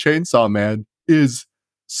happens in Chainsaw Man is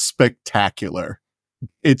spectacular.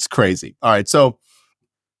 It's crazy. All right. So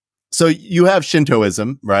you have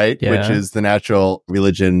Shintoism, right? Yeah. Which is the natural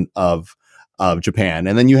religion of Japan.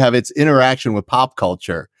 And then you have its interaction with pop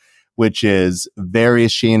culture, which is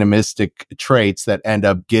various shamanistic traits that end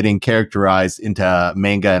up getting characterized into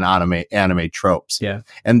manga and anime tropes. Yeah.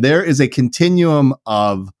 And there is a continuum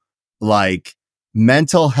of like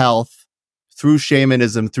mental health through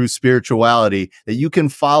shamanism, through spirituality that you can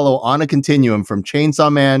follow on a continuum from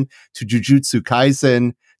Chainsaw Man to Jujutsu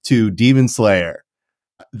Kaisen to Demon Slayer.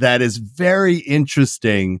 That is very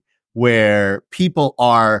interesting, where people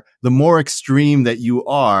are, the more extreme that you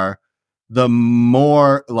are, the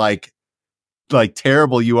more like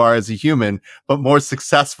terrible you are as a human, but more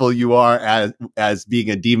successful you are as being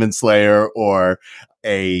a demon slayer or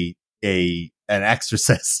an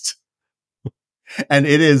exorcist. And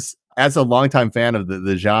it is, as a longtime fan of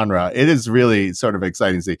the genre, it is really sort of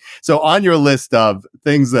exciting to see. So on your list of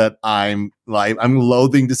things that I'm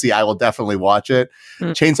loathing to see, I will definitely watch it.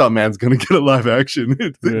 Chainsaw Man's going to get a live action.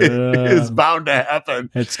 It is bound to happen.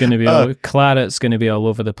 It's going to be Claret's going to be all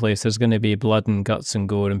over the place. There's going to be blood and guts and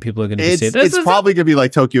gore, and people are going to be saying, it's probably going to be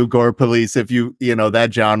like Tokyo Gore Police, if you know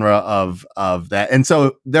that genre of that. And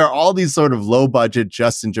so there are all these sort of low budget,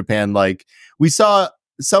 just in Japan. Like, we saw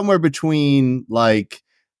somewhere between like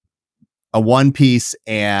a One Piece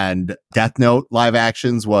and Death Note live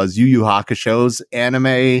actions was Yu Yu Hakusho's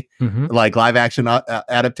anime, like live action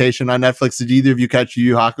adaptation on Netflix. Did either of you catch Yu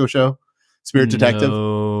Yu Hakusho? Spirit Detective?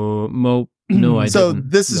 No, I didn't. So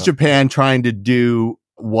this is Japan trying to do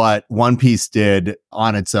what One Piece did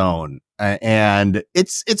on its own. And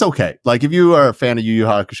it's okay. Like, if you are a fan of Yu Yu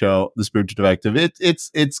Hakusho, the Spirit Detective,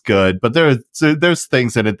 it's good, but there's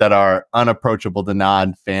things in it that are unapproachable to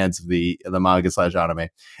non-fans of the manga / anime.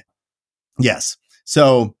 Yes.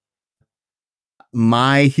 So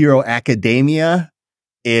My Hero Academia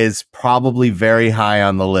is probably very high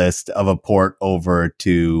on the list of a port over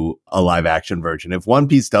to a live action version. If One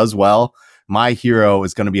Piece does well, My Hero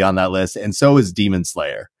is going to be on that list, and so is Demon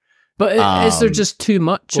Slayer. But is there just too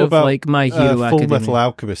much What of about, like My Hero Full Academia? Metal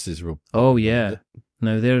Alchemist is real. Oh yeah.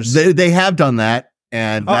 No, there's. They have done that,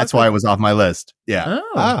 and that's why it was off my list. Yeah.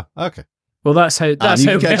 Oh. Okay. Well, that's how you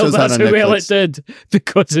can catch those that's on how well it Netflix. did,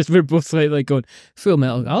 because we're both like going, Full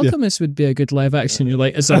Metal Alchemist would be a good live action. You're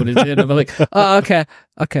like, it's already there. And I'm like, oh, okay.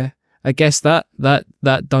 I guess that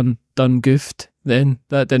done goofed. Then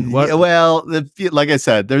that didn't work. Yeah, well, like I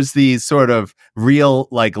said, there's these sort of real,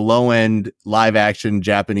 like low end live action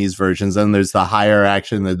Japanese versions, and there's the higher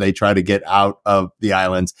action that they try to get out of the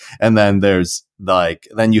islands, and then there's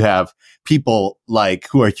then you have people like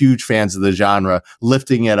who are huge fans of the genre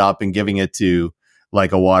lifting it up and giving it to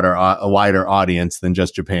like a wider audience than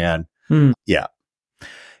just Japan. Yeah.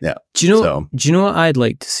 Do you know what I'd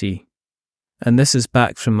like to see? And this is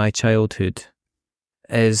back from my childhood.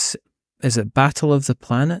 Is it Battle of the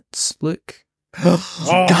Planets, Luke?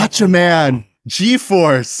 Gotcha, man.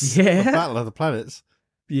 G-Force. Yeah. Battle of the Planets.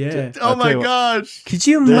 Yeah. Oh my gosh. Could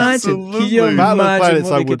you imagine? Absolutely. Could you imagine Battle of the Planets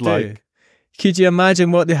what I they would could do? like. Could you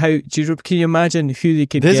imagine can you imagine who they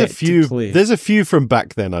could There's get a few. to play? There's a few from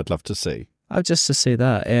back then I'd love to see. I'll just to say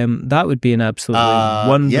that. That would be an absolutely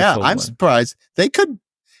wonderful Yeah, I'm one. surprised. They could.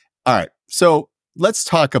 All right. So let's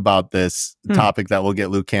talk about this topic that will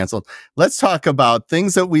get Luke canceled. Let's talk about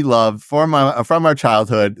things that we love from our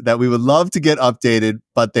childhood that we would love to get updated,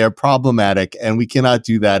 but they're problematic, and we cannot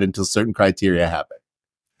do that until certain criteria happen.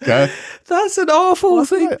 Okay. That's an awful What's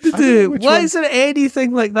thing that? to I don't know do. which Why one. is there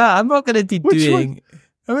anything like that? I'm not going to be Which doing.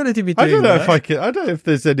 I'm going to be doing. I don't know that. if I can. I don't know if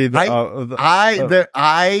there's any that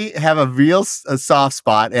I have a real soft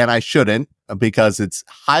spot, and I shouldn't, because it's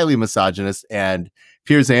highly misogynist, and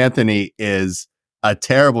Piers Anthony is a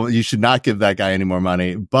terrible. You should not give that guy any more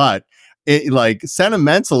money. But like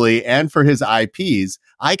sentimentally and for his IPs,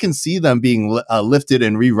 I can see them being lifted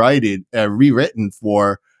and rewritten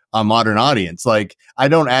for a modern audience. Like, I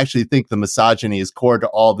don't actually think the misogyny is core to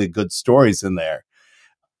all the good stories in there.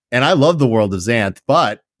 And I love the world of Xanth,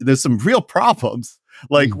 but there's some real problems.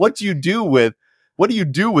 Like, what do you do with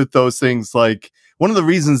those things? Like, one of the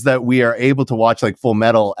reasons that we are able to watch like Full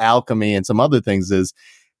Metal Alchemy and some other things is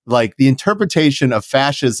like the interpretation of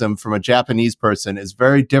fascism from a Japanese person is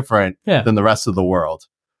very different than the rest of the world.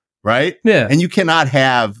 Right? Yeah. And you cannot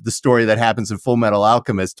have the story that happens in Full Metal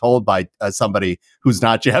Alchemist told by somebody who's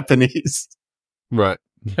not Japanese. right.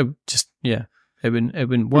 It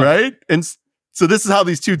wouldn't work. Right? And so this is how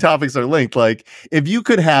these two topics are linked. Like, if you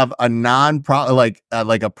could have a like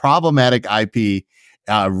a problematic IP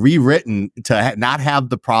rewritten to not have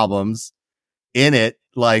the problems in it,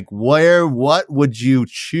 like what would you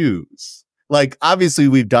choose? Like, obviously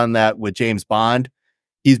we've done that with James Bond.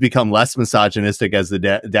 He's become less misogynistic as the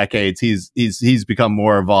decades. He's become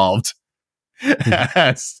more evolved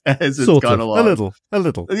as it's gone along. A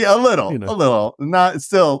little. Yeah, a little, You know. a little. Not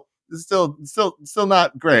still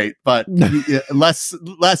not great, but less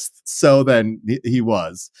so than he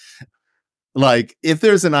was. Like, if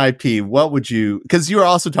there's an IP, what would you? Because you were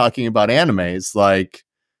also talking about animes. Like,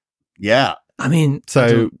 yeah, I mean,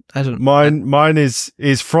 So I don't. Mine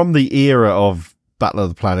is from the era of Battle of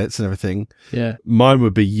the Planets and everything. Yeah. Mine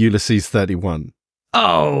would be Ulysses 31.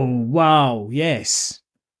 Oh wow! Yes.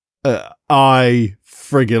 I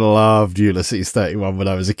friggin' loved Ulysses 31 when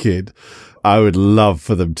I was a kid. I would love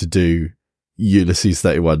for them to do Ulysses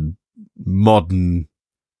 31 modern,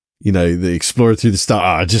 the Explorer Through the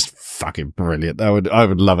Star. Just fucking brilliant. I would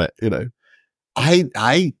love it,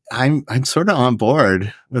 I'm sort of on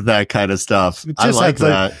board with that kind of stuff. It I just like had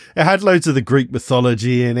that. It had loads of the Greek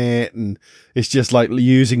mythology in it, and it's just like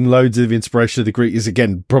using loads of inspiration of the Greek is,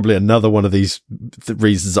 again, probably another one of these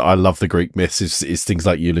reasons that I love the Greek myths is things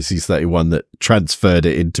like Ulysses 31 that transferred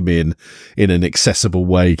it into me in an accessible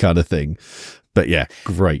way kind of thing. But yeah,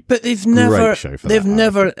 great. But they've never, show for they've that,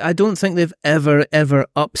 never, I don't think they've ever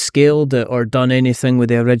upscaled it or done anything with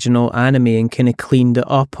the original anime and kind of cleaned it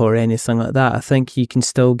up or anything like that. I think you can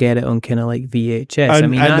still get it on kind of like VHS.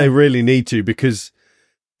 And they really need to, because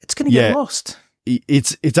it's going to get lost.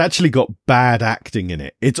 it's actually got bad acting in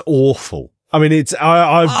it. It's awful. I mean,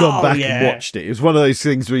 I've gone back and watched it. It's one of those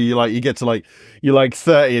things where you get to you're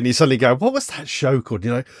 30 and you suddenly go, what was that show called?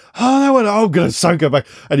 You're like, oh, that one, I'm going to go back.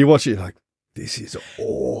 And you watch it, you're like, this is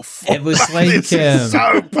awful. It was like this is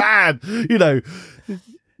so bad.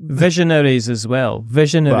 Visionaries as well.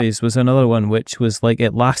 Visionaries was another one which was like,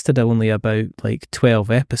 it lasted only about like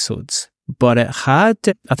 12 episodes, but it had,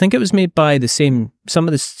 I think it was made by some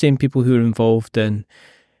of the same people who were involved in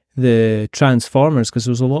the Transformers, because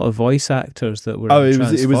there was a lot of voice actors that were.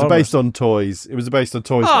 It was based on toys. It was based on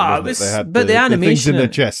toys. Oh, They had but the things animation in their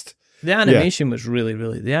chest. The animation was really,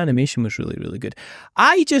 really good.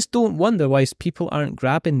 I just don't wonder why people aren't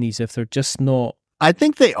grabbing these if they're just not. I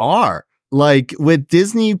think they are. Like with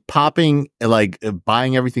Disney popping, like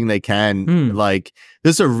buying everything they can, like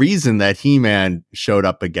there's a reason that He-Man showed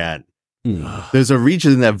up again. There's a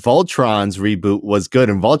reason that Voltron's reboot was good,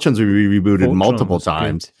 and Voltron's rebooted Voltron multiple was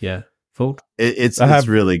times. good. Yeah, It's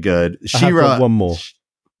really good. I have She-Ra, one more.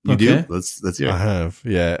 You Okay. do? Let's hear I it. have,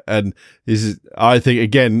 yeah. And this is, I think,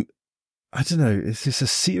 again, I don't know, is this a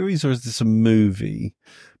series or is this a movie?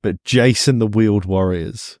 But Jason the Wheeled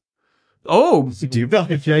Warriors. Oh, Do you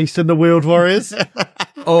remember Jason the Wheeled Warriors?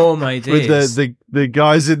 oh my days! With the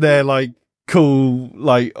guys in there, like, cool,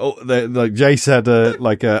 like, like Jason had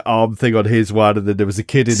a arm thing on his one, and then there was a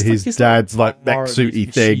kid in It's his like his, dad's like, mech Marley's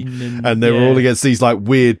suity thing, machine and they were all yeah. against these like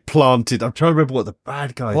weird planted. I'm trying to remember what the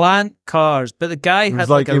bad guy. plant cars, but the guy It had was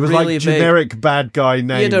like a it was really like generic bad guy he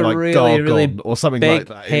name, had a like really, Gargon really or something big like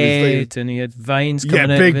that. head, and he had vines Yeah,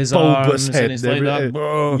 coming out big of his bulbous arms, head and he's and like that. everything.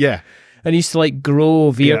 "Whoa." Yeah, And he used to like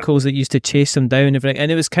grow vehicles that used to chase him down and everything.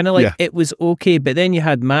 And it was kind of like, it was okay. But then you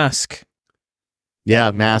had Mask.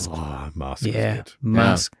 Yeah, Mask. Oh, Mask. Was Yeah. good.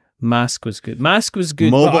 Mask. Mask was good. Mask was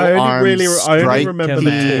good. Mobile I only Arms I only Strike remember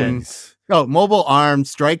the Team. toys. Oh, Mobile Arms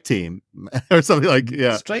Strike Team or something like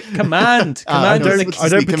Strike Command. I Command. don't- of the- I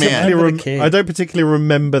don't Command. I don't particularly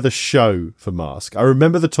remember the show for Mask. I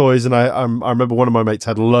remember the toys, and I remember one of my mates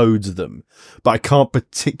had loads of them, but I can't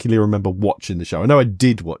particularly remember watching the show. I know I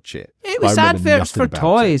did watch it. It but I was remember adverts nothing for about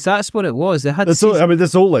toys. That's what it was. They had That's all. I mean,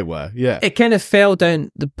 that's all they were. Yeah. it kind of fell down.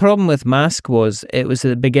 The problem with Mask was it was at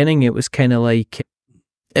the beginning, it was kind of like,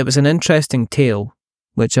 it was an interesting tale,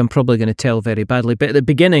 which I'm probably going to tell very badly. But at the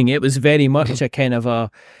beginning, it was very much a kind of a,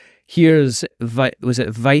 was it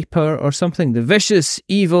Viper or something? The Vicious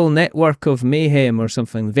Evil Network of Mayhem or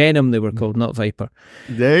something. Venom they were called, not Viper.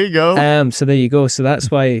 There you go. So there you go. So that's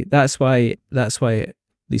why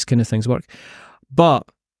these kind of things work. But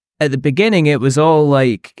at the beginning, it was all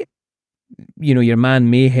like, you know, your man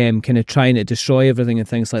Mayhem kind of trying to destroy everything and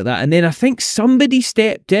things like that. And then I think somebody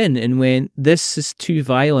stepped in and went, this is too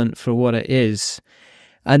violent for what it is.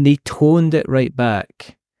 And they toned it right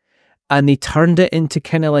back. And they turned it into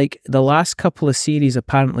kind of like the last couple of series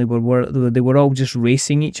apparently they were all just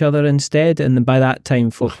racing each other instead. And then by that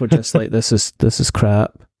time, folk were just like, this is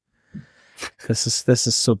crap. This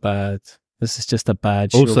is so bad. This is just a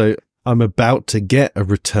bad show. Also, I'm about to get a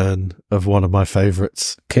return of one of my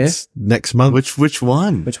favourites. Okay. It's next month. Which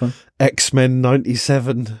one? Which one? X-Men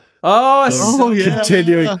 97. Oh,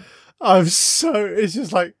 Continuing. It's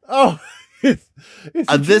just like,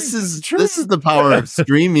 This is the power of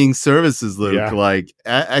streaming services, Luke. Yeah. Like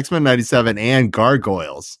X-Men 97 and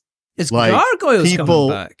Gargoyles. It's like, Gargoyles people-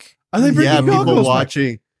 coming back. Are they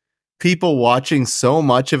bringing People watching so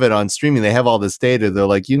much of it on streaming. They have all this data. They're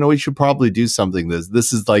like, we should probably do something.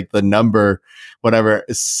 This is like the number, whatever,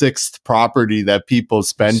 6th property that people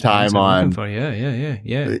spend time on. Yeah.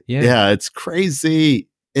 Yeah, it's crazy.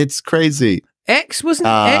 It's crazy. Wasn't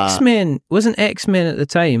X-Men at the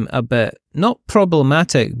time a bit not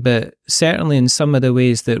problematic, but certainly in some of the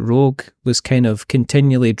ways that Rogue was kind of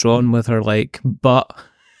continually drawn with her like butt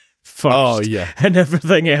first. Oh yeah, and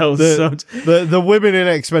everything else. The women in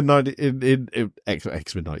X-Men in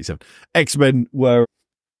X-Men 97, X-Men were,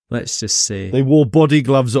 let's just say, they wore body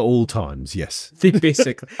gloves at all times. Yes, they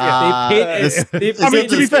basically. I mean,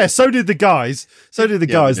 to be fair, so did the guys.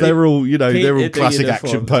 They were all, they were all classic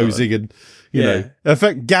action posing and. You know, in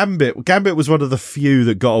fact, Gambit was one of the few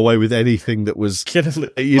that got away with anything that was,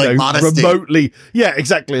 modesty. remotely. Yeah,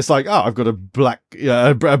 exactly. It's like, oh, I've got a black,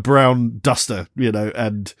 a brown duster,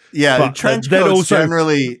 and trench then coats also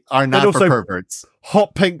generally are not for perverts.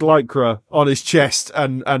 Hot pink lycra on his chest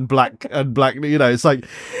and black. It's like,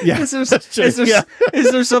 yeah.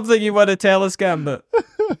 Is there something you want to tell us, Gambit?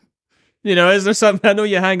 Is there something? I know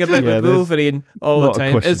you hang about with Wolverine all the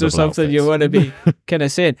time. Is there something you want to be kind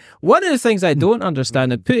of saying? One of the things I don't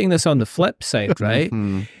understand, and putting this on the flip side, right,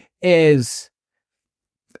 is,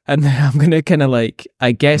 and I'm going to kind of like,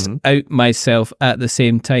 I guess, out myself at the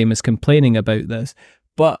same time as complaining about this,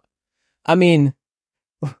 but I mean,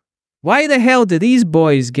 why the hell do these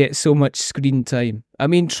boys get so much screen time? I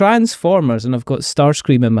mean, Transformers, and I've got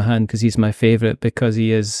Starscream in my hand because he's my favourite, because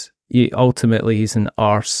he's an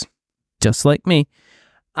arse. Just like me.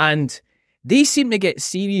 And they seem to get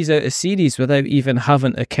series out of series without even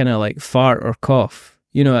having to kind of like fart or cough.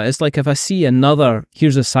 It's like if I see here's a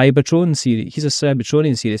Cybertron series, here's a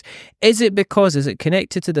Cybertronian series. Is it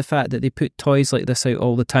connected to the fact that they put toys like this out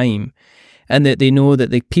all the time and that they know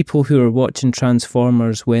that the people who are watching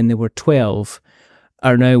Transformers when they were 12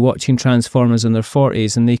 are now watching Transformers in their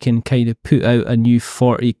 40s and they can kind of put out a new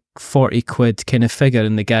 40 40 quid kind of figure,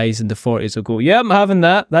 and the guys in the 40s will go, yeah, I'm having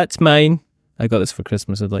that. That's mine. I got this for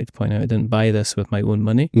Christmas, I'd like to point out. I didn't buy this with my own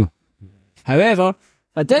money. However,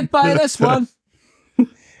 I did buy this one.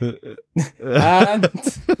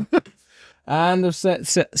 And there's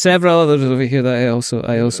several others over here that I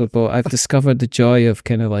also bought. I've discovered the joy of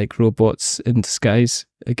kind of like robots in disguise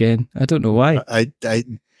again. I don't know why.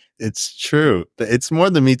 It's true. It's more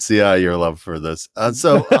than meets the eye, your love for this.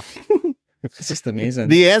 It's just amazing.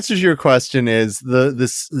 The answer to your question is the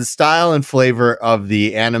style and flavor of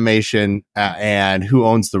the animation and who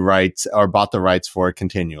owns the rights or bought the rights for it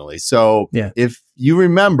continually. So if you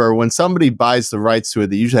remember, when somebody buys the rights to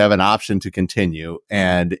it, they usually have an option to continue.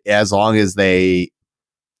 And as long as they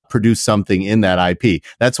produce something in that IP,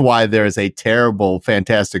 that's why there's a terrible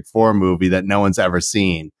Fantastic Four movie that no one's ever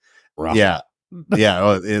seen. Rough. Yeah.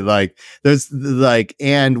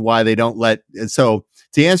 And why they don't let, so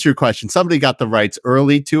to answer your question, somebody got the rights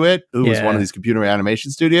early to it. Who was one of these computer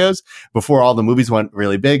animation studios before all the movies went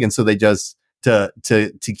really big. And so they just, to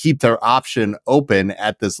keep their option open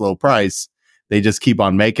at this low price, they just keep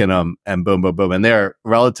on making them and boom, boom, boom. And they're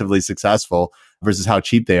relatively successful versus how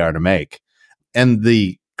cheap they are to make. And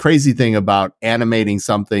the crazy thing about animating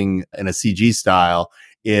something in a CG style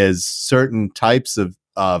is certain types of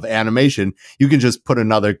animation, you can just put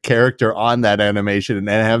another character on that animation and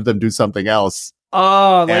have them do something else.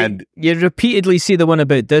 Oh, and you repeatedly see the one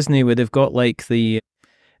about Disney where they've got the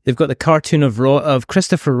cartoon of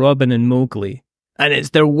Christopher Robin and Mowgli, and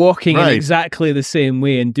they're walking in exactly the same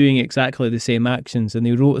way and doing exactly the same actions, and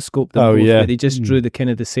they rotoscoped them both. But they just drew the kind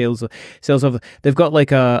of the sails of. They've got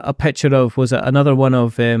like a picture of, was it another one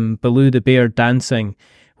of Baloo the bear dancing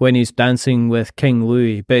when he's dancing with King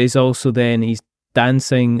Louie, but he's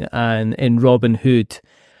dancing and in Robin Hood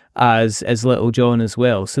as Little John as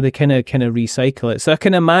well. So they kind of recycle it. So I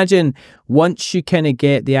can imagine once you kind of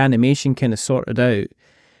get the animation kind of sorted out,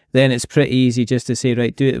 then it's pretty easy just to say,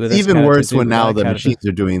 right, do it with this even character, worse when now the character. machines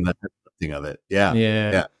are doing the thing of it. Yeah.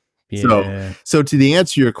 Yeah. So to the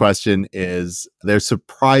answer to your question is they're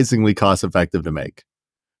surprisingly cost effective to make.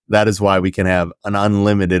 That is why we can have an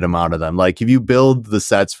unlimited amount of them. Like if you build the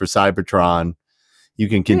sets for Cybertron, you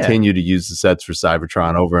can continue to use the sets for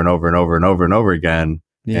Cybertron over and over and over and over and over again.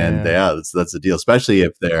 Yeah. And that's the deal, especially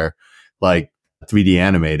if they're like 3D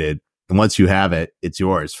animated. And once you have it, it's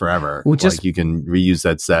yours forever. Well, like you can reuse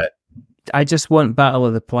that set. I just want Battle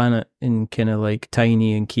of the Planet in kind of like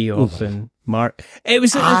Tiny and Keough and Mark. It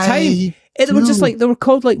was at the time. It was just like, they were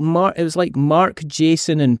called like Mark. It was like Mark,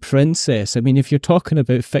 Jason, and Princess. I mean, if you're talking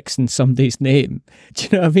about fixing somebody's name, do you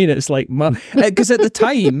know what I mean? It's like, because at the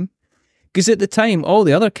time, all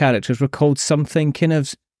the other characters were called something kind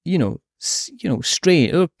of,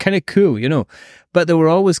 strange, or kind of cool, but they were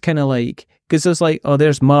always kind of like, because there's like, oh,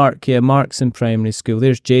 there's Mark, Mark's in primary school.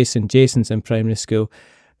 There's Jason, Jason's in primary school,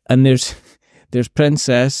 and there's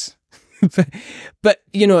Princess, but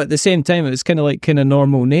at the same time, it was kind of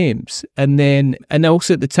normal names, and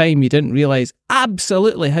also at the time, you didn't realize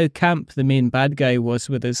absolutely how camp the main bad guy was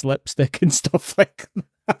with his lipstick and stuff like that.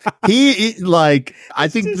 I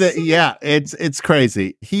think that it's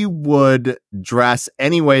crazy. He would dress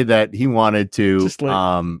any way that he wanted to.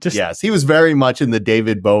 Yes, he was very much in the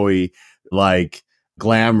David Bowie like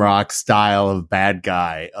glam rock style of bad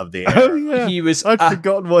guy of the era. Oh yeah, he was. I'd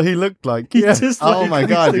forgotten what he looked like. Yeah. Oh my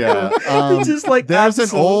god, yeah. Just like there's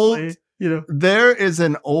an old. There is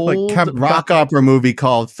an old rock opera movie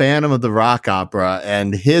called Phantom of the Rock Opera,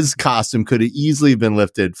 and his costume could have easily been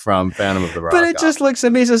lifted from Phantom of the Rock Opera. But it just looks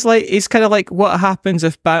amazing. It's kind of like what happens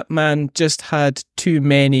if Batman just had too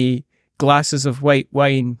many glasses of white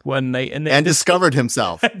wine one night and discovered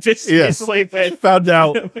himself. Yes, found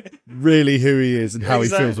out really who he is and how he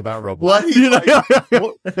feels about Robin. What he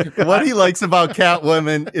likes about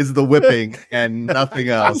Catwoman is the whipping and nothing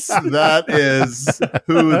else. That is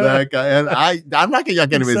who that guy. And I'm not gonna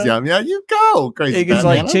yuck anybody's yum. Yeah, you go crazy. It's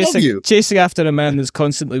like chasing after a man that's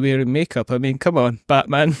constantly wearing makeup. I mean, come on,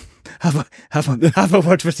 Batman. Have a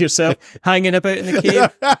word with yourself. Hanging about in a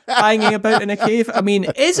cave. I mean,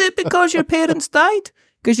 is it because your parents died?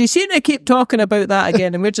 Because you seem to keep talking about that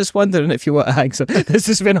again, and we're just wondering if you want to hang. So this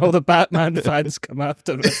is when all the Batman fans come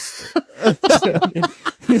after us.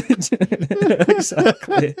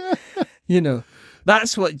 Exactly.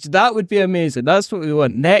 That would be amazing. That's what we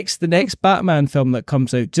want. The next Batman film that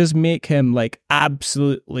comes out, just make him like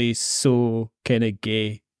absolutely so kind of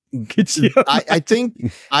gay. I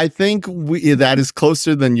think that is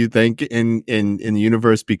closer than you think in the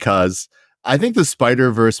universe, because I think the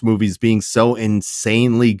Spider-Verse movies being so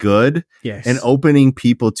insanely good Yes. and opening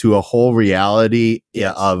people to a whole reality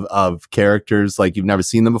Yes. of characters like you've never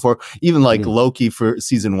seen them before. Even like Loki for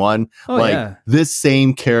season 1. Oh, like yeah. this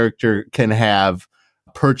same character can have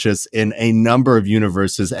purchase in a number of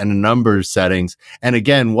universes and a number of settings. And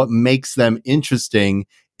again, what makes them interesting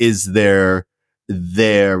is their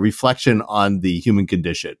reflection on the human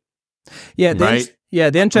condition. Yeah, right?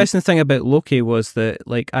 The interesting thing about Loki was that,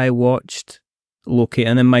 like, I watched Loki,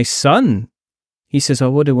 and then my son, he says, "Oh,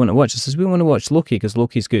 what do you want to watch?" I says, "We want to watch Loki because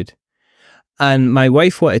Loki's good." And my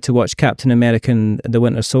wife wanted to watch Captain America and the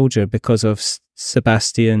Winter Soldier because of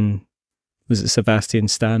Sebastian. Was it Sebastian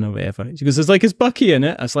Stan or whatever? She goes, is Bucky in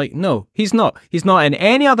it? I was like, no, he's not. He's not in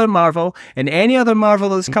any other Marvel. In any other Marvel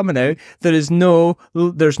that's coming out, there's no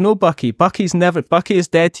Bucky. Bucky is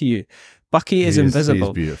dead to you. Bucky is invisible.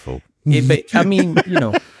 He's beautiful. But, I mean, but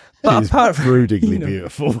He's apart from broodingly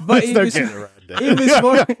beautiful. but he was,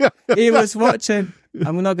 he was watching.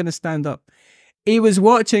 I'm not going to stand up. He was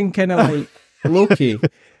watching kind of like Loki,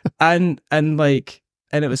 and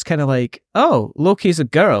it was kind of like, oh, Loki's a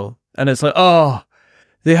girl, and it's like, oh,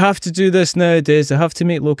 they have to do this nowadays. They have to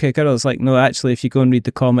make Loki a girl. It's like, no, actually, if you go and read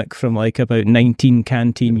the comic from like about 19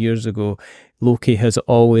 canteen years ago, Loki has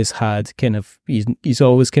always had kind of he's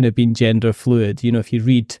always kind of been gender fluid. If you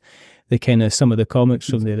read the kind of some of the comics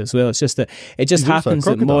from there as well. It's just that it just happens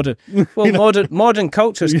that modern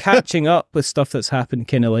culture's catching up with stuff that's happened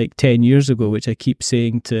kind of like 10 years ago, which I keep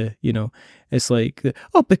saying to, it's like,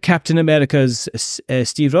 oh, but Captain America's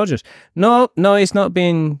Steve Rogers. No, he's not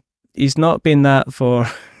been that for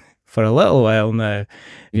a little while now.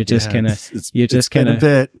 You're just kind of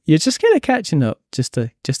catching up just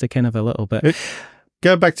a kind of a little bit.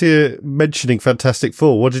 Going back to mentioning Fantastic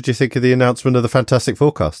Four, what did you think of the announcement of the Fantastic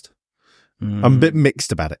Four cast? I'm a bit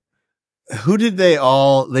mixed about it. Who did they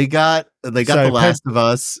got The Last of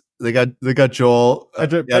Us. They got Joel.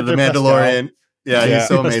 The Mandalorian. Pascal. Yeah, he's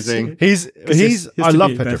so amazing. I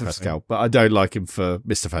love Pedro Pascal, but I don't like him for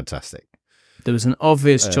Mr. Fantastic. There was an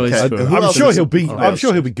obvious choice. I'm sure he'll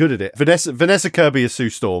be good at it. Vanessa Kirby is Sue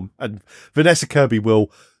Storm, and Vanessa Kirby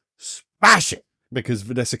will smash it because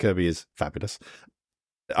Vanessa Kirby is fabulous.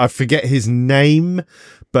 I forget his name,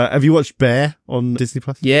 but have you watched Bear on Disney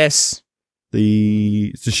Plus? Yes.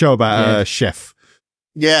 It's a show about a chef.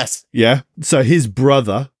 Yes. Yeah. So his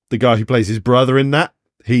brother, the guy who plays his brother in that,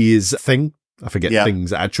 he is Thing. I forget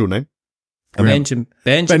Thing's actual name. Benjamin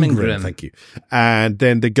Grimm. Thank you. And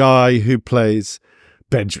then the guy who plays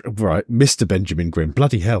Mr. Benjamin Grimm.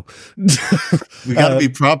 Bloody hell. We got to be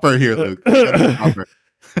proper here, Luke.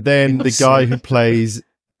 Then the guy who plays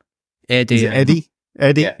Eddie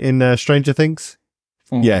in Stranger Things.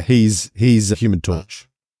 Yeah, he's a Human Torch.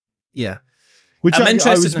 Yeah. Which I'm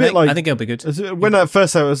interested in. I think it'll be good. When I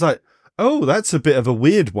first saw it, I was like, oh, that's a bit of a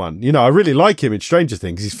weird one. I really like him in Stranger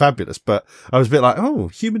Things. He's fabulous. But I was a bit like, oh,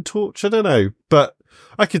 Human Torch, I don't know. But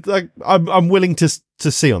I'm willing to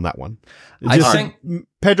see on that one. I think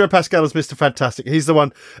Pedro Pascal is Mr. Fantastic. He's the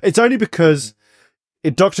one. It's only because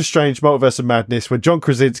in Doctor Strange, Multiverse of Madness, when John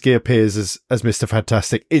Krasinski appears as Mr.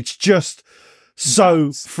 Fantastic, it's just so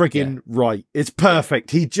friggin' right. It's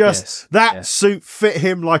perfect. He just suit fit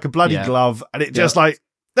him like a bloody glove, and it just like,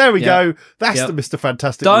 there we go. That's the Mr.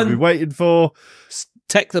 Fantastic we've been waiting for.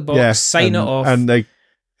 Tick the box, sign it off. And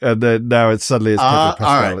then now it's suddenly it's Pedro Pascal.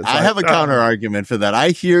 All right, I have a counter argument for that. I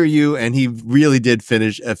hear you, and he really did fit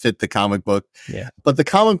the comic book. Yeah, but the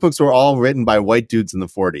comic books were all written by white dudes in the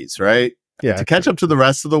 40s, right? Yeah, to catch up to the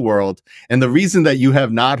rest of the world. And the reason that you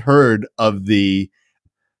have not heard of the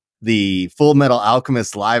Full Metal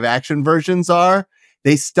Alchemist live action versions are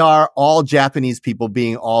they star all Japanese people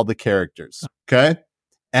being all the characters. Okay.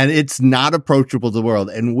 And it's not approachable to the world.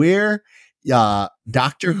 And where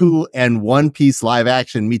Doctor Who and One Piece live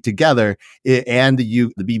action meet together, and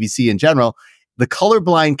the BBC in general, the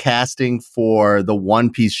colorblind casting for the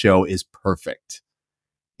One Piece show is perfect.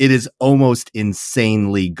 It is almost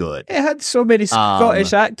insanely good. It had so many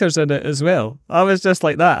Scottish actors in it as well. I was just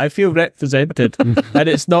like that. I feel represented. And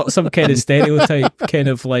it's not some kind of stereotype kind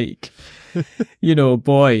of like,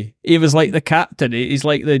 boy. He was like the captain. He's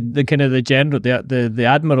like the kind of the general, the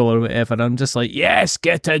admiral or whatever. And I'm just like, yes,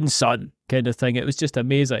 get in, son, kind of thing. It was just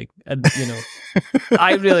amazing. And,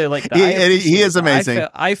 I really like that. He is amazing.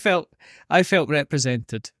 I felt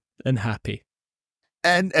represented and happy.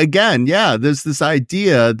 And again, there's this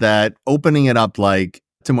idea that opening it up like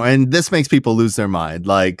tomorrow, and this makes people lose their mind.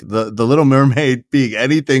 Like the Little Mermaid being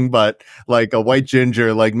anything but like a white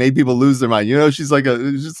ginger, like made people lose their mind. She's like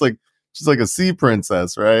a sea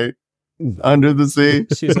princess, right? Under the sea.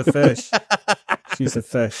 She's a fish. She's a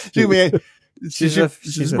fish. She She's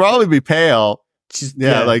should a- probably be pale. She's,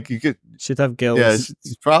 Yeah, like you could. she'd have gills. Yeah,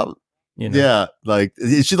 she's probably. you know. Yeah, like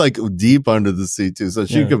she's like deep under the sea too, so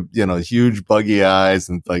she Yeah. could, huge buggy eyes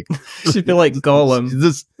and like She'd be like Gollum.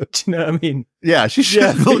 This, Do you know what I mean? yeah, she should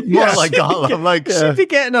Yeah. look more Yeah. like Gollum. Like, She'd be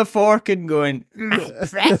getting a fork and going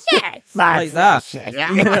like that.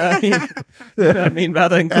 You know what I mean? You know what I mean?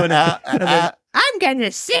 Rather than going, I'm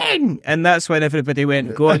gonna sing, and that's when everybody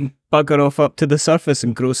went, go and bugger off up to the surface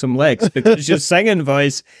and grow some legs because your singing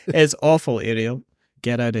voice is awful, Ariel.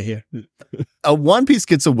 Get out of here. One Piece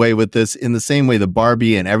gets away with this in the same way the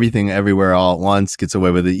Barbie and Everything Everywhere All at Once gets away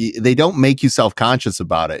with it. They don't make you self-conscious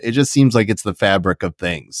about it. It just seems like it's the fabric of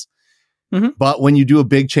things. Mhm. But when you do a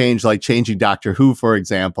big change, like changing Doctor Who, for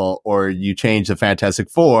example, or you change the Fantastic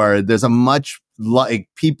Four, there's a much like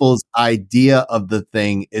people's idea of the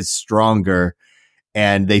thing is stronger,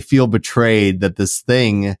 and they feel betrayed that this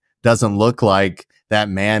thing doesn't look like that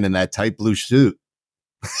man in that tight blue suit.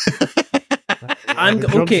 I'm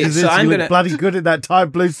gonna bloody good in that time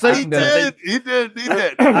blue suit. He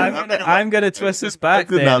did. I'm gonna twist this back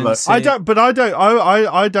then. And say, I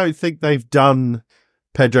don't think they've done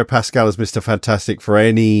Pedro Pascal as Mr. Fantastic for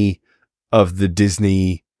any of the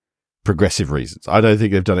Disney progressive reasons. I don't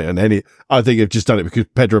think they've done it on any. I think they've just done it because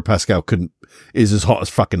Pedro Pascal is as hot as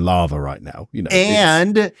fucking lava right now.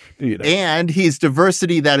 And you know. and he's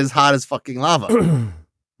diversity that is hot as fucking lava.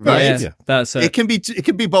 Right? Yeah, that's it. It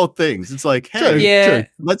can be both things. It's like, hey, True, yeah,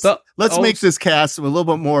 let's but make this cast a little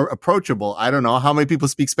bit more approachable. I don't know how many people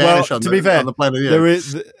speak Spanish on the planet.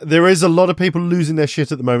 There is a lot of people losing their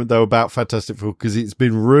shit at the moment though about Fantastic Four because it's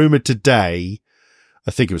been rumored today. I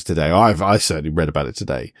think it was today. I certainly read about it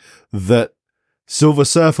today that Silver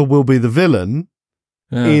Surfer will be the villain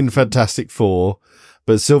in Fantastic Four,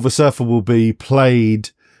 but Silver Surfer will be played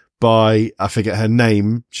by, I forget her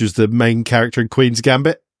name. She was the main character in Queen's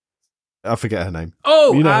Gambit. I forget her name.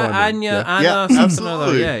 Oh, You know who I mean. Anna, Yeah, something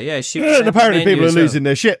absolutely. or other. Yeah. She And apparently people are as well. losing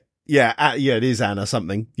their shit. Yeah, it is Anna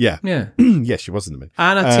something. Yeah. Yeah, Yeah, she wasn't the main.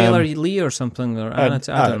 Anna Taylor Lee or something, or Anna.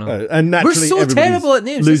 I don't know. And We're naturally, so everybody's terrible at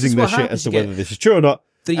names. losing their This is what shit happens. as to You get whether this is true or not.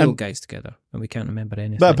 three and- old guys together, and we can't remember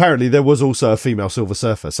anything. But apparently there was also a female Silver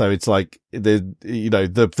Surfer. So it's like,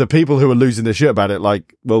 the people who are losing their shit about it,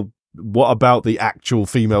 like, well, what about the actual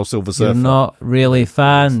female Silver Surfer? You're not really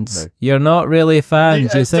fans. No. You're not really fans. Yeah, You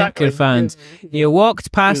think exactly. you're fans. You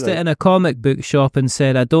walked past it in a comic book shop and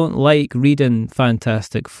said, I don't like reading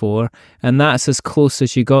Fantastic Four. And that's as close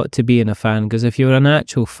as you got to being a fan. Because if you were an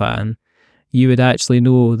actual fan, you would actually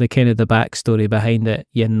know the kind of the backstory behind it,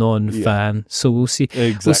 you non-fan. So we'll see.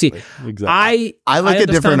 Exactly. We'll see. Exactly. I like a understand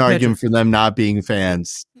different Pedro. argument for them not being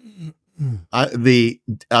fans.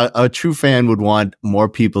 A true fan would want more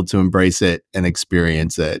people to embrace it and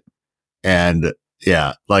experience it, and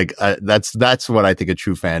yeah, like that's what I think a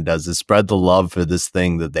true fan does, is spread the love for this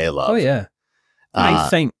thing that they love. Oh, yeah. I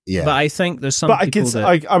think, yeah. but I think there's some But people that...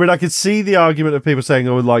 I could see the argument of people saying,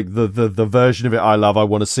 oh, like the version of it I love, I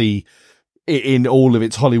want to see it in all of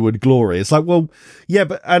its Hollywood glory. It's like, well, yeah,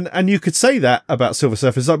 but, and you could say that about Silver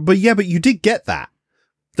Surfer. It's like, but you did get that.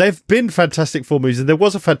 They've been Fantastic Four movies, and there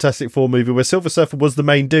was a Fantastic Four movie where Silver Surfer was the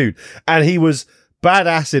main dude, and he was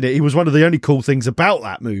badass in it. He was one of the only cool things about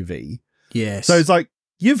that movie. Yes. So it's like,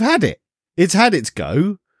 you've had it. It's had its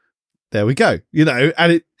go. There we go.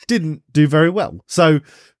 And it didn't do very well. So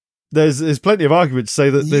there's plenty of arguments to say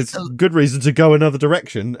that there's good reason to go another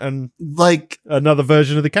direction and like another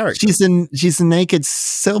version of the character. she's a naked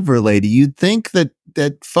silver lady. You'd think that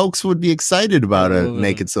folks would be excited about a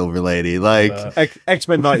naked silver lady. Like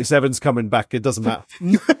X-Men 97's coming back. It doesn't matter.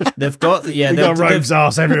 they've got... Yeah, They've got Rome's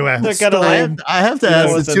ass everywhere. They're gonna I have to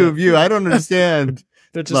ask the two of you. I don't understand.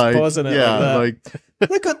 They're just Like, pausing it yeah, like that.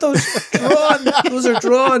 Look at those drawn. Those are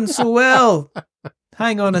drawn so well.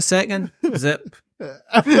 Hang on a second. Zip.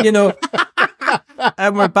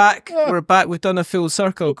 And we're back. We're back. We've done a full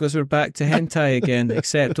circle because we're back to hentai again,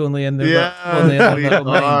 except only in the only in we the little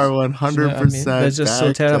are minds. 100%. You know what I mean? They're just so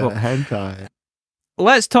back to terrible. hentai.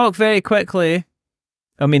 Let's talk very quickly.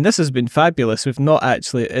 I mean, this has been fabulous. We've not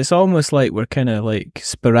actually... It's almost like we're kind of like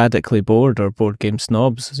sporadically bored or board game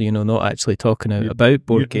snobs, not actually talking about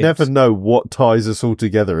board You'd games. never know what ties us all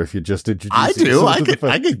together if you just introduce I it do. sort I of the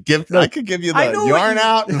first- could give you I the know yarn what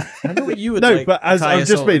out. I know what you would No, like. but as tie I've us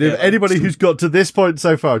just all been, if together. anybody who's got to this point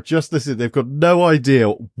so far, just listen, they've got no idea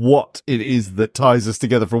what it is that ties us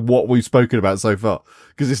together from what we've spoken about so far.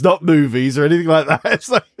 Because it's not movies or anything like that. It's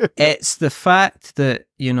like, It's the fact that,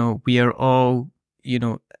 we are all,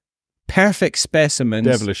 perfect specimens.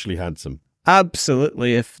 devilishly handsome.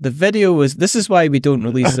 Absolutely. If the video was... This is why we don't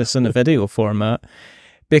release this in a video format,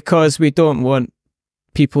 because we don't want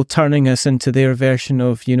people turning us into their version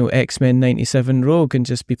of, X-Men 97 Rogue and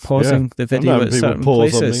just be pausing the video at certain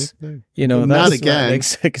places. Not again.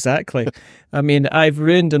 Exactly. I mean, I've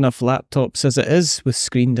ruined enough laptops as it is with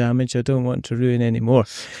screen damage. I don't want to ruin any more.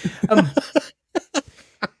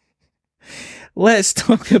 Let's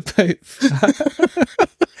talk about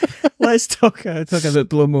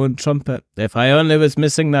Blow My Own Trumpet. If I only was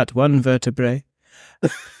missing that one vertebrae.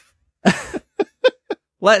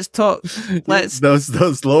 Let's talk.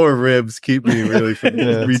 Those lower ribs keep me really from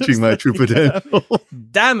reaching my true potential.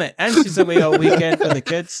 Damn it! And she's away all weekend for the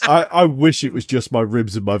kids. I wish it was just my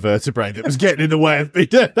ribs and my vertebrae that was getting in the way of me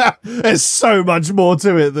doing that. There's so much more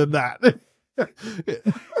to it than that.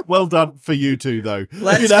 Well done for you two, though.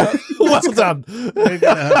 Well done. We're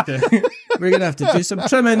gonna have to do some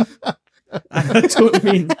trimming. I don't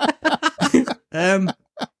mean.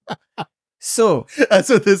 So that's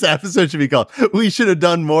what this episode should be called. We should have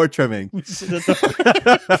done more trimming.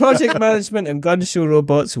 Project Management and Gun Show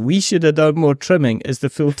Robots. We should have done more trimming is the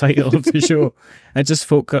full title of the show.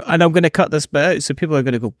 And I'm going to cut this bit out, so people are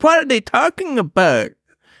going to go, "What are they talking about?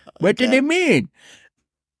 What do they mean?"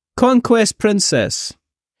 Conquest Princess.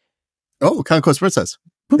 Oh, Conquest Princess.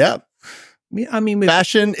 Yeah. I mean,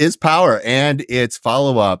 Fashion is Power, and its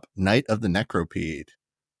follow-up, Night of the Necropede.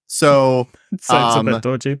 So, sounds a bit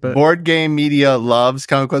dodgy, but Board Game Media loves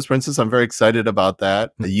Conquest Princess. I'm very excited about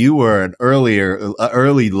that. You were an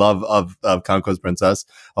early love of Conquest Princess,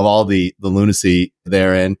 of all the lunacy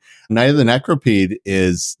therein. Night of the Necropede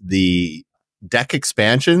is the deck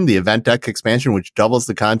expansion, the event deck expansion, which doubles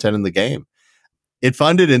the content in the game. It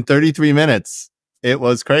funded in 33 minutes. It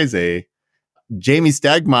was crazy. Jamie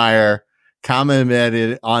Stegmaier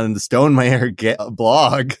commented on the Stonemaier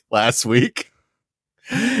blog last week.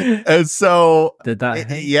 And so, did that?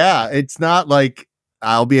 It's not like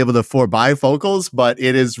I'll be able to afford bifocals, but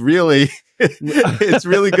it is really, it's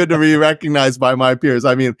really good to be recognized by my peers.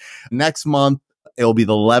 I mean, next month, it'll be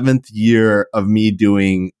the 11th year of me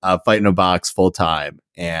doing Fight in a Box full time.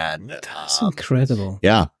 And that's incredible.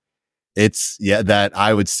 Yeah. That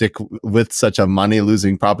I would stick with such a money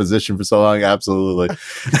losing proposition for so long. Absolutely.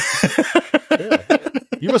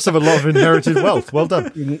 You must have a lot of inherited wealth. Well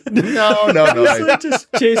done. No.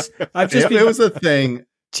 It was a thing.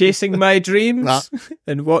 Chasing my dreams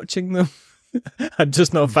and watching them. I'm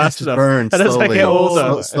just not fast enough. Burn and as I get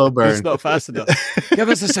older, slow burn. It's not fast enough. Give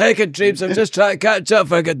us a second, dreams. I'm just trying to catch up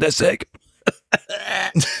for goodness sake.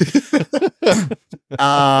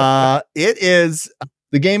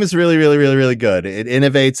 The game is really, really, really, really good. It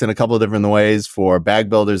innovates in a couple of different ways for bag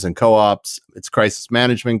builders and co-ops. It's a crisis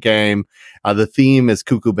management game. The theme is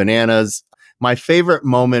cuckoo bananas. My favorite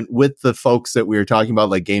moment with the folks that we were talking about,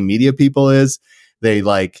 like game media people, is they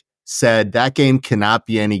said that game cannot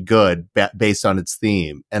be any good based on its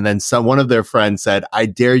theme. And then one of their friends said, "I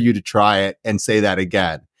dare you to try it and say that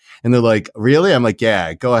again." And they're like, "Really?" I'm like,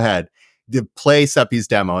 "Yeah, go ahead. Play Seppi's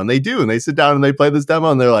demo." And they do, and they sit down and they play this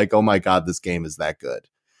demo, and they're like, "Oh my God, this game is that good."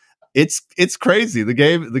 It's crazy. The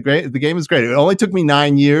game is great. It only took me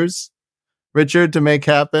 9 years, Richard, to make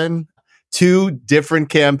happen. 2 different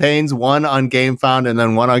campaigns, one on GameFound and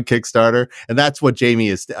then one on Kickstarter. And that's what Jamie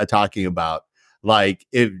is talking about.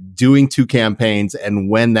 Doing 2 campaigns and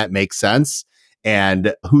when that makes sense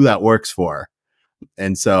and who that works for.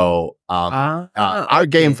 And so, our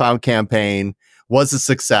GameFound campaign was a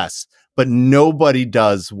success. But nobody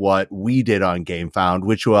does what we did on GameFound,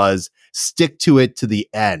 which was stick to it to the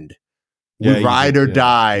end. We ride or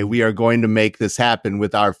die. We are going to make this happen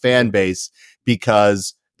with our fan base,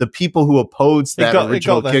 because the people who opposed that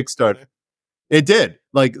original Kickstarter, it did.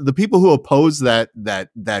 The people who opposed that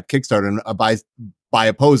Kickstarter, and by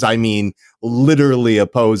opposed I mean literally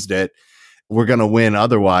opposed it, we're going to win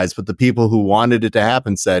otherwise. But the people who wanted it to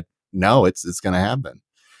happen said, no, it's going to happen.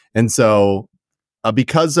 And so,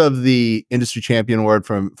 because of the industry champion award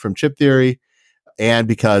from Chip Theory, and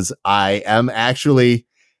because I am actually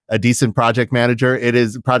a decent project manager,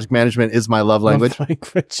 project management is my love language. I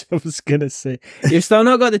was gonna say, you've still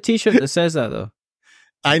not got the T-shirt that says that though.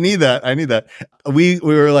 I need that. We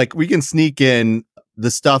were like, we can sneak in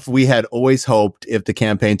the stuff we had always hoped, if the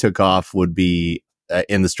campaign took off, would be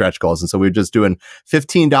in the stretch goals, and so we were just doing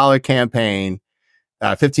 $15 campaign,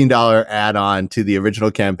 $15 add-on to the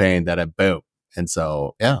original campaign. Boom. And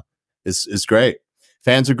so, it's great.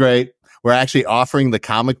 Fans are great. We're actually offering the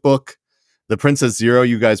comic book, the Princess Zero.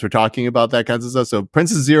 You guys were talking about that kinds of stuff. So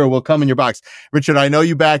Princess Zero will come in your box. Richard, I know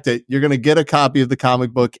you backed it. You're going to get a copy of the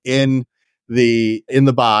comic book in the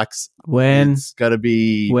box. When? It's got to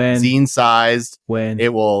be zine sized. When?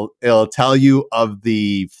 It'll tell you of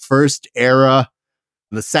the first era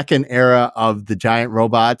the second era of the giant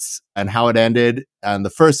robots and how it ended. And the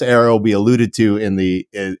first era will be alluded to in the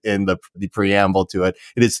preamble to it.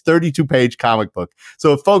 It is 32-page comic book.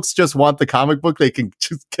 So if folks just want the comic book, they can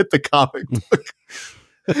just get the comic book.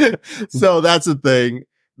 So that's a thing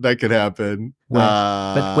that could happen.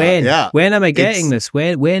 But when? Yeah. When am I getting this?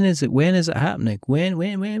 When is it? When is it happening?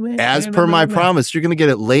 When? As per my promise, you're going to get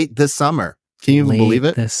it late this summer. Can you even believe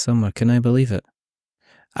it? This summer. Can I believe it?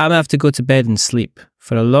 I'm going to have to go to bed and sleep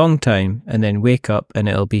for a long time and then wake up and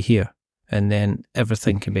it'll be here. And then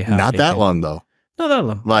everything can be happy. Not that again. long, though. Not that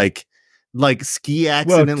long. Like ski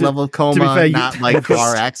accident level coma, to be fair, not like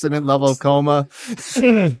car accident level of coma.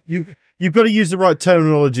 You've got to use the right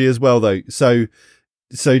terminology as well, though. So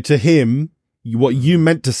to him, what you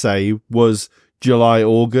meant to say was July,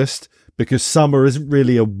 August, because summer isn't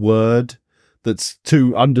really a word that's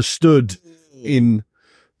too understood in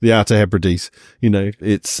the Outer Hebrides.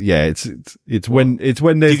 It's when there's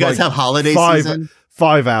Do you guys have holiday season?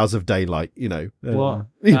 5 hours of daylight, What?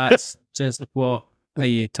 That's just what are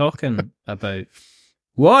you talking about?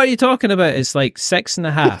 What are you talking about? It's like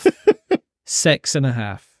 6.5.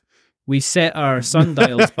 6.5. We set our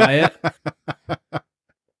sundials by it.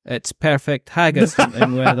 It's perfect haggis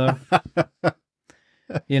hunting weather.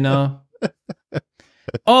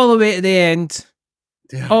 All the way to the end.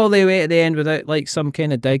 Yeah. All the way to the end without like some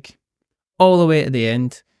kind of dig. All the way to the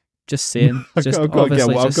end. Just saying. Just I've got to get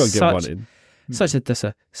obviously one in. Such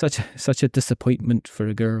a disappointment for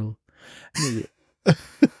a girl.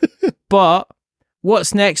 But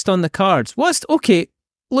what's next on the cards? What's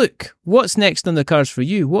next on the cards for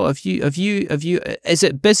you? What have you is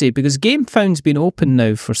it busy? Because GameFound's been open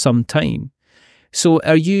now for some time. So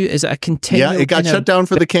is it a continual? Yeah, it got shut down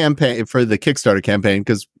for the campaign, for the Kickstarter campaign,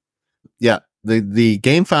 because the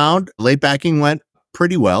GameFound late backing went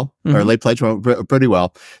pretty well, or late pledge went pretty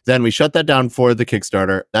well. Then we shut that down for the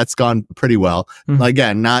Kickstarter. That's gone pretty well.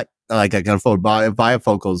 Again, not like I can afford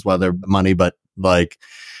bifocals, whether money, but like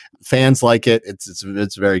fans like it.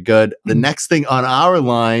 It's very good. The next thing on our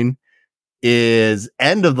line is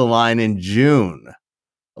End of the Line in June,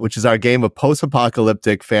 which is our game of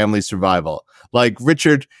post-apocalyptic family survival. Like,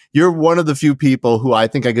 Richard, you're one of the few people who I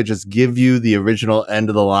think I could just give you the original End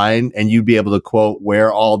of the Line and you'd be able to quote where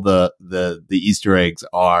all the Easter eggs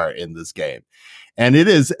are in this game. And it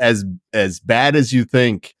is as bad as you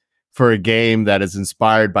think for a game that is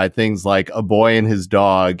inspired by things like A Boy and His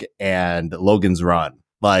Dog and Logan's Run.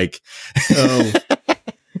 Like, it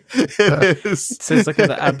is. It sounds like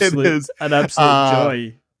an absolute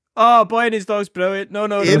joy. Oh, Boy and His Dog's brilliant. No.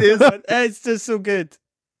 It is. It's just so good.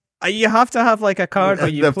 You have to have like a card where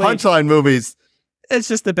you the play. Punchline movies. It's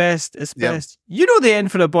just the best. It's best. You know the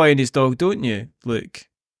end for A Boy and His Dog, don't you, Luke?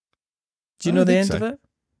 Do you know the end of it?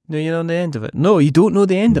 No, you know the end of it. No, you don't know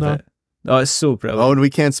the end of it. Oh, it's so brilliant. Oh, and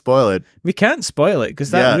we can't spoil it. We can't spoil it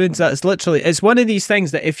because that ruins that. It's one of these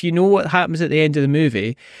things that if you know what happens at the end of the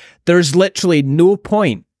movie, there's literally no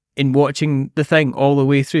point in watching the thing all the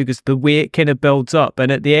way through because the way it kind of builds up,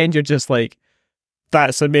 and at the end you're just like,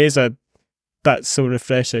 that's amazing. That's so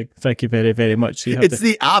refreshing. Thank you very, very much. It is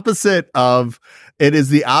the opposite of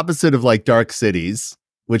like Dark Cities,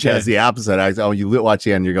 which has the opposite. You watch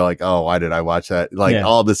the end, you go like, oh, why did I watch that? Like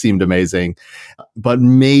all this seemed amazing, but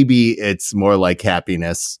maybe it's more like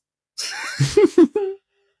Happiness.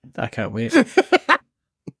 I can't wait.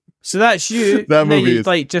 So that's you. That movie is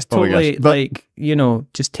like just totally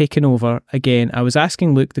just taking over again. I was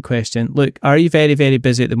asking Luke the question. Luke, are you very, very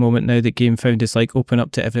busy at the moment now that GameFound is like open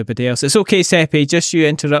up to everybody else? It's okay, Seppi. Just you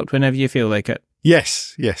interrupt whenever you feel like it.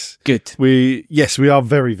 Yes. Good. We are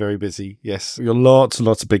very, very busy. Yes. We've got lots and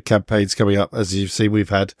lots of big campaigns coming up. As you've seen, we've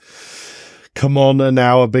had Come On are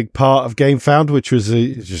now a big part of GameFound, which was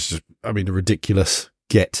a ridiculous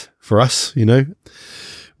get for us,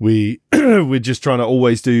 We're just trying to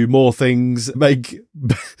always do more things, make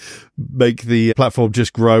the platform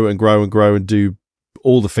just grow and grow and grow and do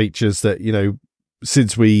all the features that,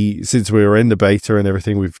 since we were in the beta and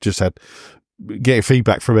everything, we've just had getting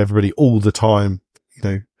feedback from everybody all the time,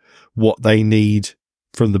 what they need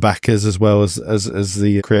from the backers as well as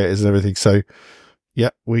the creators and everything. So yeah,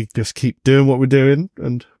 we just keep doing what we're doing.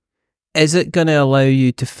 And is it going to allow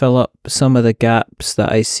you to fill up some of the gaps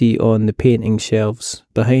that I see on the painting shelves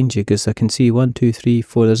behind you? Because I can see 1, 2, 3,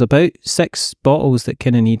 4. There's about 6 bottles that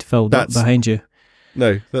kind of need filled up behind you.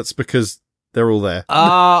 No, that's because they're all there.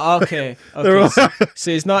 Ah, okay.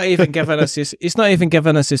 So he's not even giving us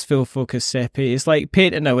his full focus, Seppi. It's like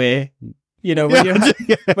painting away. When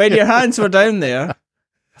your hands were down there,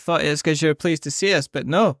 I thought it was because you were pleased to see us, but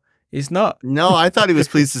no. He's not. No, I thought he was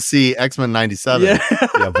pleased to see X-Men 97. Yeah.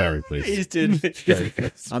 Yeah, very pleased. He's doing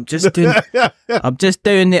it. I'm just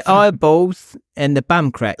doing the eyeballs and the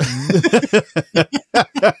bum crack.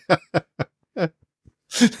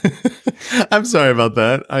 I'm sorry about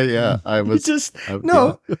that. I was Just I-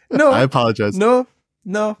 no. I apologize. No,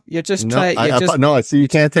 you're just No, trying. I see. You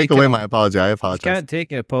can't take you away can't- my apology. I You apologize. can't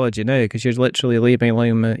take an apology now because you're literally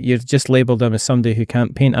labeling him. You've just labelled him as somebody who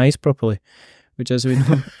can't paint eyes properly, which, as we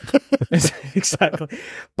know, exactly.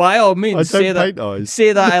 By all I means, don't say that. paint eyes.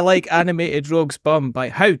 Say that I like animated Rogue's bum. By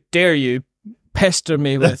how dare you pester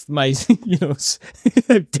me with my,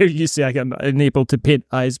 how dare you say I am unable to paint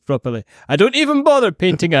eyes properly? I don't even bother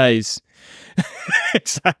painting eyes.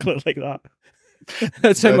 Exactly like that.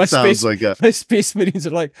 That's how That my sounds space, like a my space marines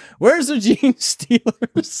are like, where's the Gene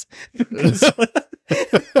Stealers?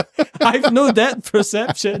 I've no depth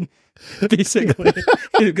perception, basically.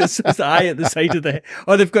 Because it's the eye at the side of the head.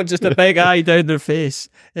 Or they've got just a big eye down their face.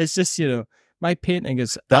 It's just, my painting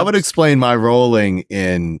is... that would explain my rolling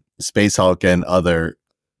in Space Hulk and other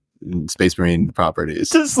Space Marine properties.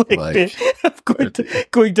 just like I'm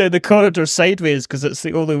going down the corridor sideways because it's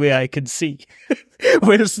the only way I can see.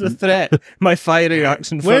 Where's the threat? My fire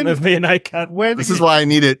reacts in front of me and I can't. This is why I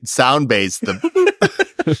need it sound based.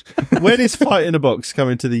 When is Fight in a Box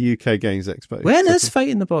coming to the UK Games Expo? When is Fight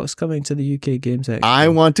in the Box coming to the UK Games Expo? I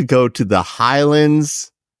want to go to the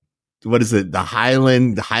Highlands. What is it? The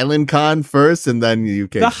Highland Con first, and then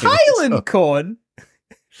UK. The Highland Con?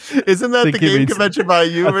 Isn't that the think he game means- convention by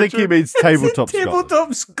you? I think he Richard? means tabletop Scotland.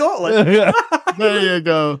 Tabletop Scotland. There you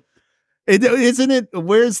go. Isn't it?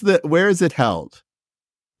 Where is it held?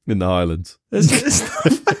 In the Highlands.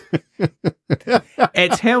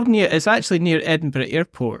 It's held near. It's actually near Edinburgh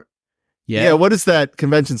Airport. Yeah. What is that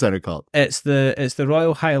convention center called? It's the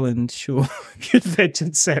Royal Highland Show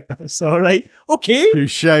Convention Centre. It's all right. Okay.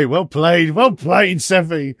 Touche. Well played,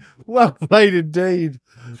 Seffi. Well played indeed.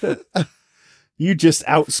 You just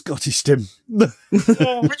out-Scottished him. I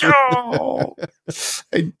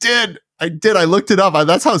did. I looked it up.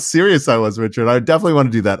 That's how serious I was, Richard. I definitely want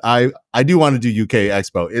to do that. I do want to do UK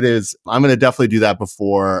Expo. I'm going to definitely do that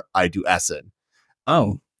before I do Essen.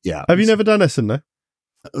 Oh. Yeah. Have you never done Essen, though?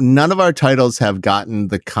 None of our titles have gotten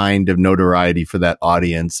the kind of notoriety for that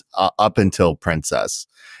audience up until Princess.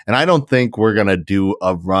 And I don't think we're going to do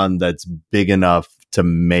a run that's big enough to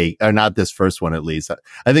make, or not this first one at least.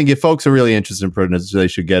 I think if folks are really interested in Princess, they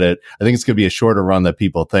should get it. I think it's going to be a shorter run that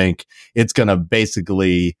people think. It's going to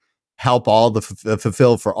basically help all the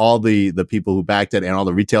fulfill for all the people who backed it and all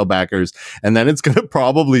the retail backers. And then it's going to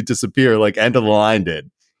probably disappear like End of the Line did.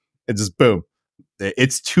 It just boom.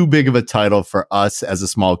 It's too big of a title for us as a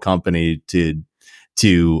small company to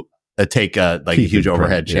take a huge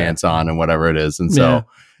overhead chance on and whatever it is. And so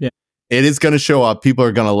it is going to show up. People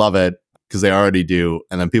are going to love it because they already do.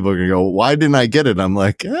 And then people are going to go, why didn't I get it? I'm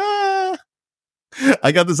like, I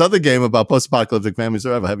got this other game about post-apocalyptic family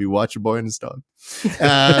survival. Have you watched Your Boy and His Dog?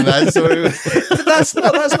 And that's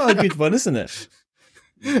not a good one, isn't it?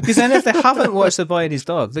 Because then if they haven't watched The Boy and His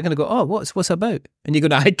Dog, they're going to go, oh, what's about? And you're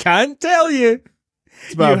going, I can't tell you.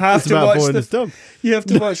 You have to watch the film.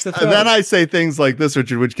 And then I say things like this,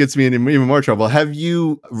 Richard, which gets me in even more trouble. Have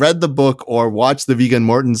you read the book or watched the Viggo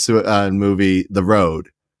Mortensen movie, The Road?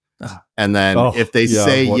 And then if they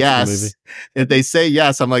say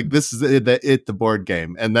yes, I'm like, this is the board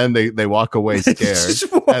game. And then they walk away scared.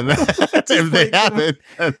 And then, if they haven't,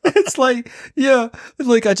 it's like, I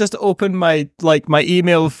just opened my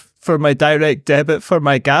email for my direct debit for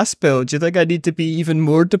my gas bill. Do you think I need to be even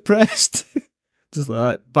more depressed? Just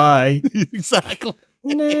like, bye. Exactly.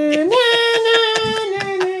 The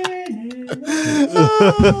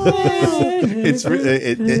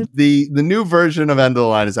new version of End of the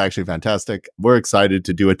Line is actually fantastic. We're excited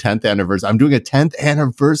to do a 10th anniversary. I'm doing a 10th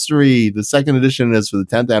anniversary. The second edition is for the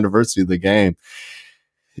 10th anniversary of the game.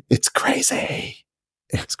 It's crazy.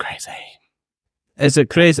 It's crazy. Is it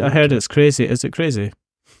crazy? I heard it's crazy. Is it crazy?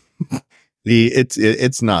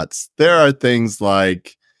 It's nuts. There are things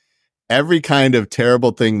like every kind of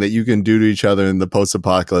terrible thing that you can do to each other in the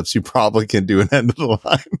post-apocalypse, you probably can do an End of the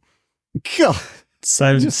Line. God,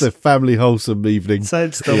 sounds just a family wholesome evening.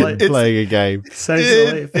 Sounds delightful. Playing a game. Sounds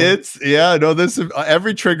delightful. This is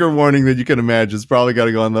every trigger warning that you can imagine is probably got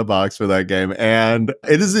to go on the box for that game, and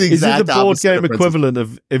it is the exact. Is it the board game equivalent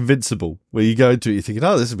of Invincible, where you go into it, you're thinking,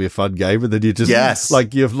 "Oh, this would be a fun game," and then you just you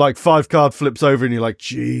have 5 card flips over, and you're like,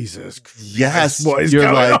 "Jesus Christ, yes!" What is you're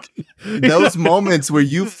going like on? Those moments where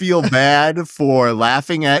you feel bad for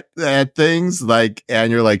laughing at things,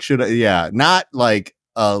 and you're like, "Should I?" Yeah, not like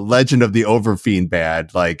Legend of the Overfiend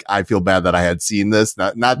bad. Like, I feel bad that I had seen this.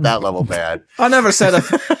 Not that level bad. I never said I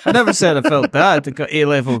felt bad. I got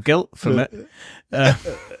A-level guilt from it. There's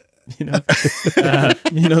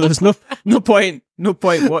no point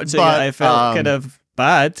watching it. I felt kind of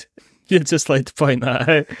bad. You'd just like to point that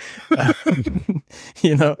out.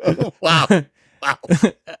 Wow.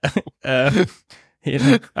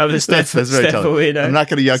 I would step away now. I'm not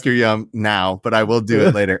going to yuck your yum now, but I will do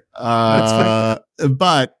it later. But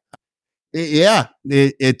yeah,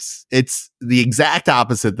 it's the exact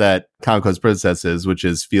opposite that Comic Quest Princess is, which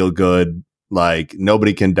is feel good, like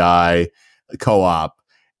nobody can die, co-op.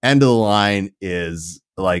 End of the line is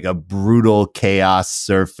like a brutal chaos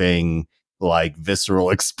surfing, like visceral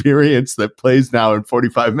experience that plays now in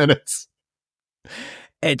 45 minutes.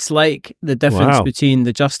 It's like the difference between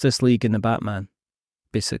the Justice League and the Batman,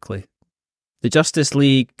 basically. The Justice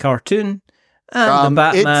League cartoon and the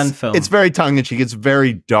Batman film. It's very tongue-in-cheek. It's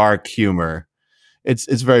very dark humor. It's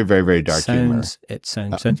very, very, very dark humor. It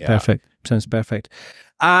sounds perfect. Sounds perfect.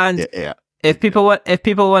 And if people want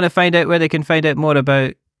to find out where they can find out more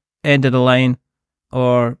about End of the Line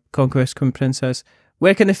or Conquest Queen Princess,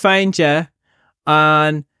 where can they find you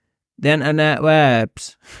on the internet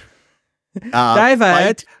webs?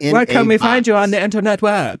 David, where can we find you on the internet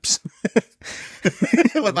webs?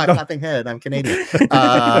 With my popping head, I'm Canadian.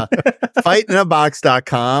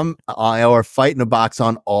 Fightingabox.com or Fight in a Box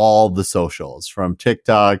on all the socials, from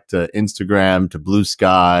TikTok to Instagram to Blue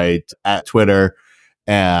Sky to at Twitter.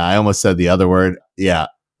 And I almost said the other word.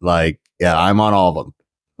 I'm on all of them.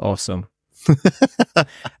 Awesome. What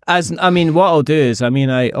I'll do is,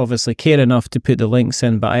 I obviously care enough to put the links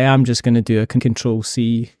in, but I am just going to do a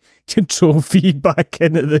Control-V back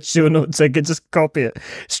into the show notes. I could just copy it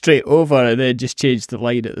straight over and then just change the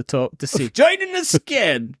line at the top to say, joining us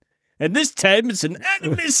again. And this time it's an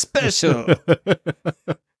anime special.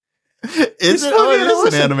 It is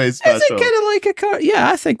an anime special. Is it kind of like a car? Yeah,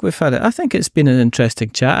 I think we've had it. I think it's been an interesting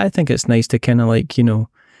chat. I think it's nice to kind of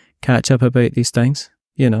catch up about these things,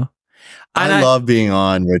 I love being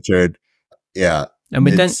on, Richard. Yeah. And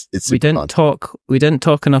we didn't talk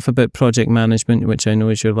enough about project management, which I know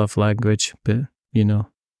is your love language, but you'll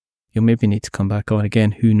maybe need to come back on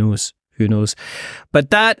again. Who knows? But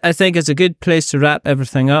that, I think, is a good place to wrap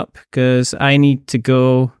everything up, because I need to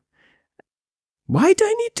go. Why do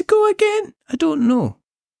I need to go again? I don't know.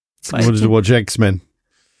 I wanted to watch X-Men.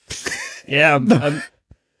 Yeah,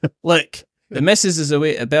 look, the missus is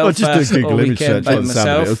away at Belfast all weekend by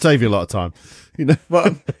myself. It'll save you a lot of time.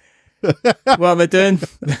 What am I doing?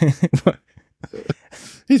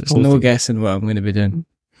 There's no guessing what I'm going to be doing.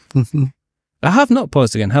 I have not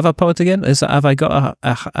paused again. Have I paused again? Have I got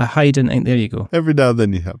a hiding? There you go. Every now and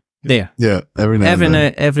then you have. There. Yeah, every now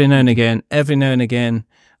and again,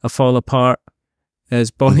 I fall apart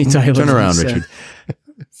as Bonnie Tyler. Turn around, Richard.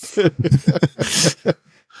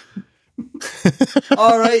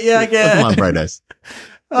 All right, yeah, I get it. Come on, Bright Eyes.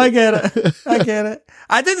 I get it.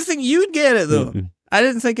 I didn't think you'd get it, though. I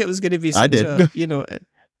didn't think it was going to be such I did.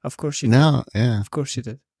 Of course you did. No, yeah. Of course you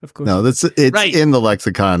did. Of course. No, it's right in the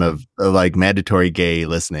lexicon of mandatory gay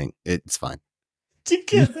listening. It's fine. Do you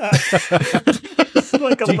get that?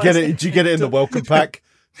 Do you get it in the welcome pack?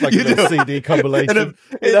 Like a little CD compilation.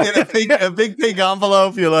 In a big pink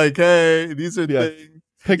envelope, you're like, hey, these are things.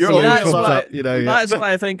 That's what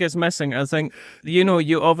I think is missing. I think,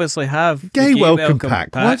 you obviously have gay welcome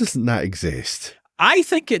pack. Why doesn't that exist? I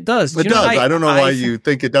think it does. It does. I don't know why you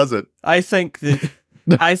think it doesn't. I think and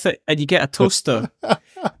you get a toaster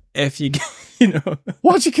if you get,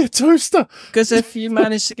 Why'd you get a toaster? Because if you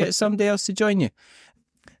manage to get somebody else to join you.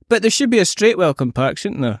 But there should be a straight welcome pack,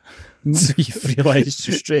 shouldn't there? So you've realised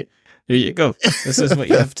you're straight. Here you go. This is what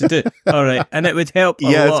you have to do. All right. And it would help a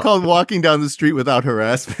lot. It's called walking down the street without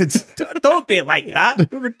harassment. Don't be like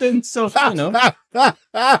that. We were doing so,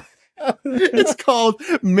 It's called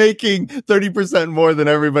making 30% more than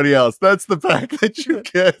everybody else. That's the pack that you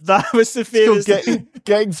get. That was the famous.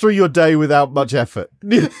 Getting through your day without much effort.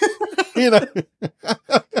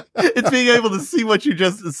 It's being able to see what you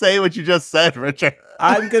just said, Richard.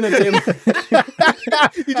 I'm gonna do.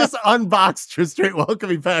 You just unboxed your straight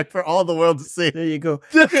welcoming pack for all the world to see. There you go.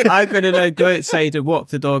 I'm gonna now go outside and walk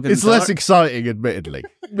the dog. It's less exciting, admittedly.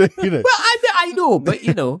 Well, I know, but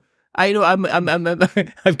I know. I'm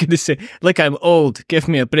gonna say, like, I'm old. Give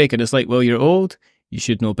me a break, and it's like, well, you're old. You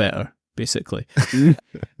should know better, basically.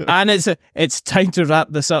 And it's time to wrap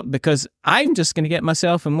this up, because I'm just gonna get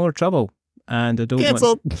myself in more trouble. And I don't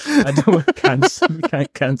Cancelled. want cancel. You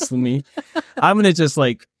can't cancel me. I'm gonna just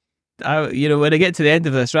when I get to the end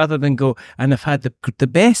of this, rather than go, and I've had the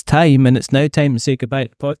best time and it's now time to say goodbye to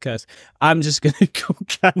the podcast, I'm just going to go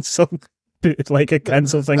put like a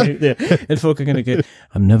cancel thing out there, and folk are going to go,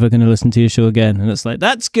 I'm never going to listen to your show again. And it's like,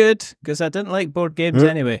 that's good, because I didn't like board games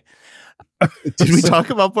anyway. Did we talk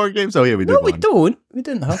about board games? Oh yeah, we did. No, we don't. We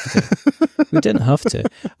didn't have to. We didn't have to.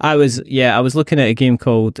 I was looking at a game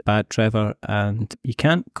called Bad Trevor, and you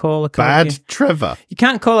can't call a card game. Trevor. You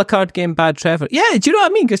can't call a card game Bad Trevor. Yeah, do you know what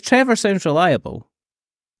I mean? Because Trevor sounds reliable.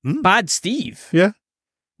 Bad Steve. Yeah.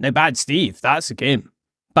 Now, Bad Steve, that's a game.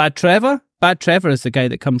 Bad Trevor is the guy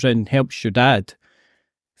that comes around and helps your dad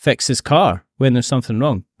fix his car when there's something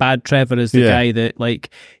wrong. Bad Trevor is the guy that,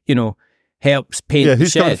 helps paint the who's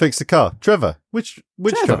shed. trying to fix the car? Trevor. Which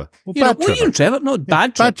Trevor? Well, Bad Trevor. No,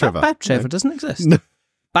 Bad Trevor. Bad Trevor doesn't exist. No.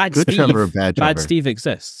 Bad Good Steve. Trevor or Bad Trevor? Bad Steve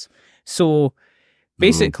exists. So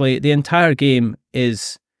basically, the entire game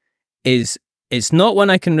is it's not one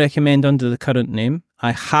I can recommend under the current name.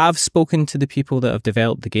 I have spoken to the people that have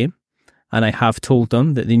developed the game, and I have told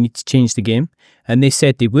them that they need to change the game, and they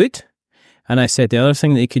said they would. And I said the other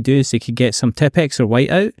thing that they could do is they could get some Tipp-Ex or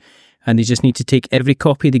Whiteout, and they just need to take every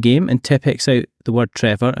copy of the game and Tipp-Ex out the word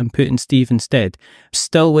Trevor and put in Steve instead.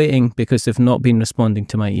 Still waiting because they've not been responding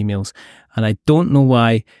to my emails. And I don't know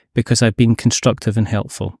why, because I've been constructive and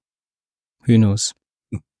helpful. Who knows?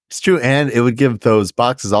 It's true, and it would give those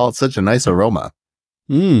boxes all such a nice aroma.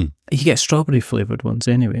 You get strawberry flavoured ones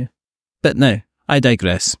anyway. But now, I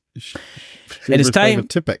digress. It is time.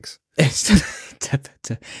 Tipp-Ex.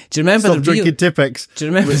 Do you remember Stop drinking Tipp-Ex. Do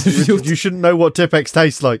you remember You shouldn't know what Tipp-Ex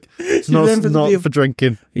tastes like. It's not for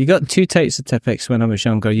drinking. You got two types of Tipp-Ex when I was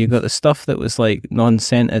younger. You got the stuff that was like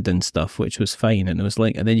non-scented and stuff, which was fine, and it was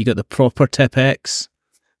like, and then you got the proper Tipp-Ex.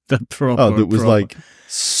 That was like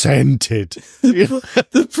scented.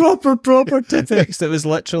 The proper Tipp-Ex that was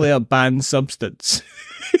literally a banned substance.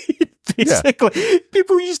 Basically,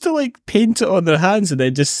 people used to like paint it on their hands and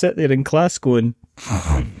then just sit there in class going,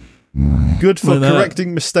 good for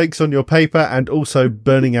correcting mistakes on your paper and also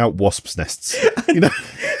burning out wasps' nests.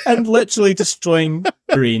 And literally destroying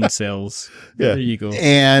brain cells. Yeah. There you go.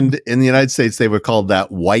 And in the United States, they were called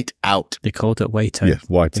that white out. They called it Whiteout. Yeah,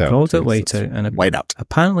 Whiteout. They called it Whiteout. And white out.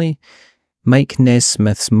 Apparently, Mike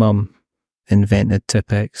Nesmith's mum invented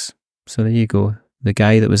Tipp-Ex. So there you go. The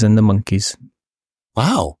guy that was in the Monkees.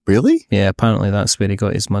 Wow, really? Yeah, apparently that's where he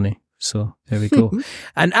got his money. So there we go.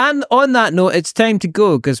 and on that note, it's time to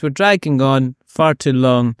go because we're dragging on far too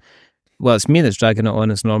long. Well, it's me that's dragging it on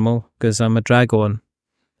as normal because I'm a drag on.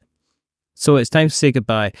 So it's time to say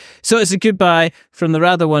goodbye. So it's a goodbye from the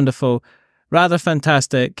rather wonderful, rather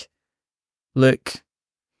fantastic Luke.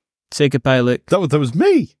 Say goodbye, Luke. That was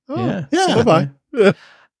me. Oh, yeah. Bye-bye.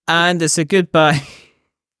 And it's a goodbye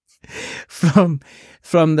from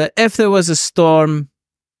the if there was a storm,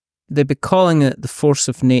 they'd be calling it the force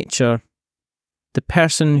of nature. The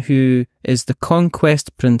person who is the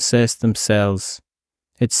conquest princess themselves.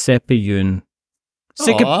 It's Seppi Yoon.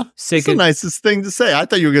 That's the nicest thing to say. I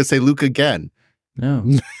thought you were going to say Luke again. No.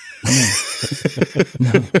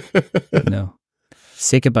 No.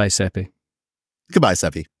 Say goodbye, Seppi. Goodbye,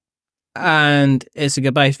 Seppi. And it's a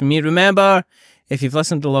goodbye from me. Remember, if you've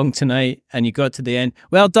listened along tonight and you got to the end,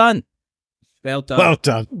 well done. Well done. Well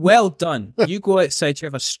done. Well done. You go outside, you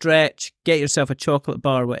have a stretch, get yourself a chocolate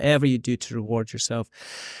bar, whatever you do to reward yourself.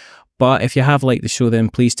 But if you have liked the show, then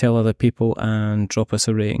please tell other people and drop us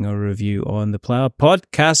a rating or a review on the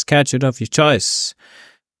podcast catcher of your choice.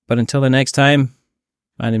 But until the next time,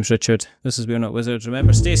 my name's Richard. This is We're Not Wizards.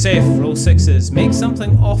 Remember, stay safe, roll sixes, make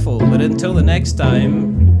something awful. But until the next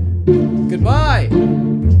time, goodbye.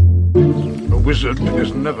 A wizard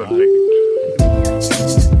is never licked.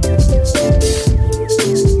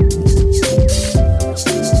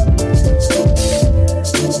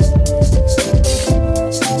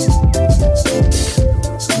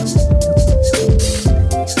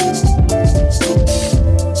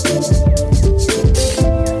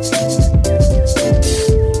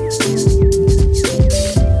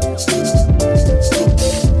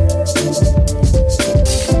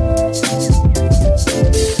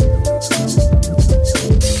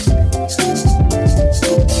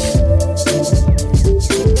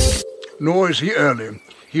 Nor is he early.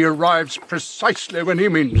 He arrives precisely when he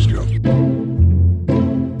means to.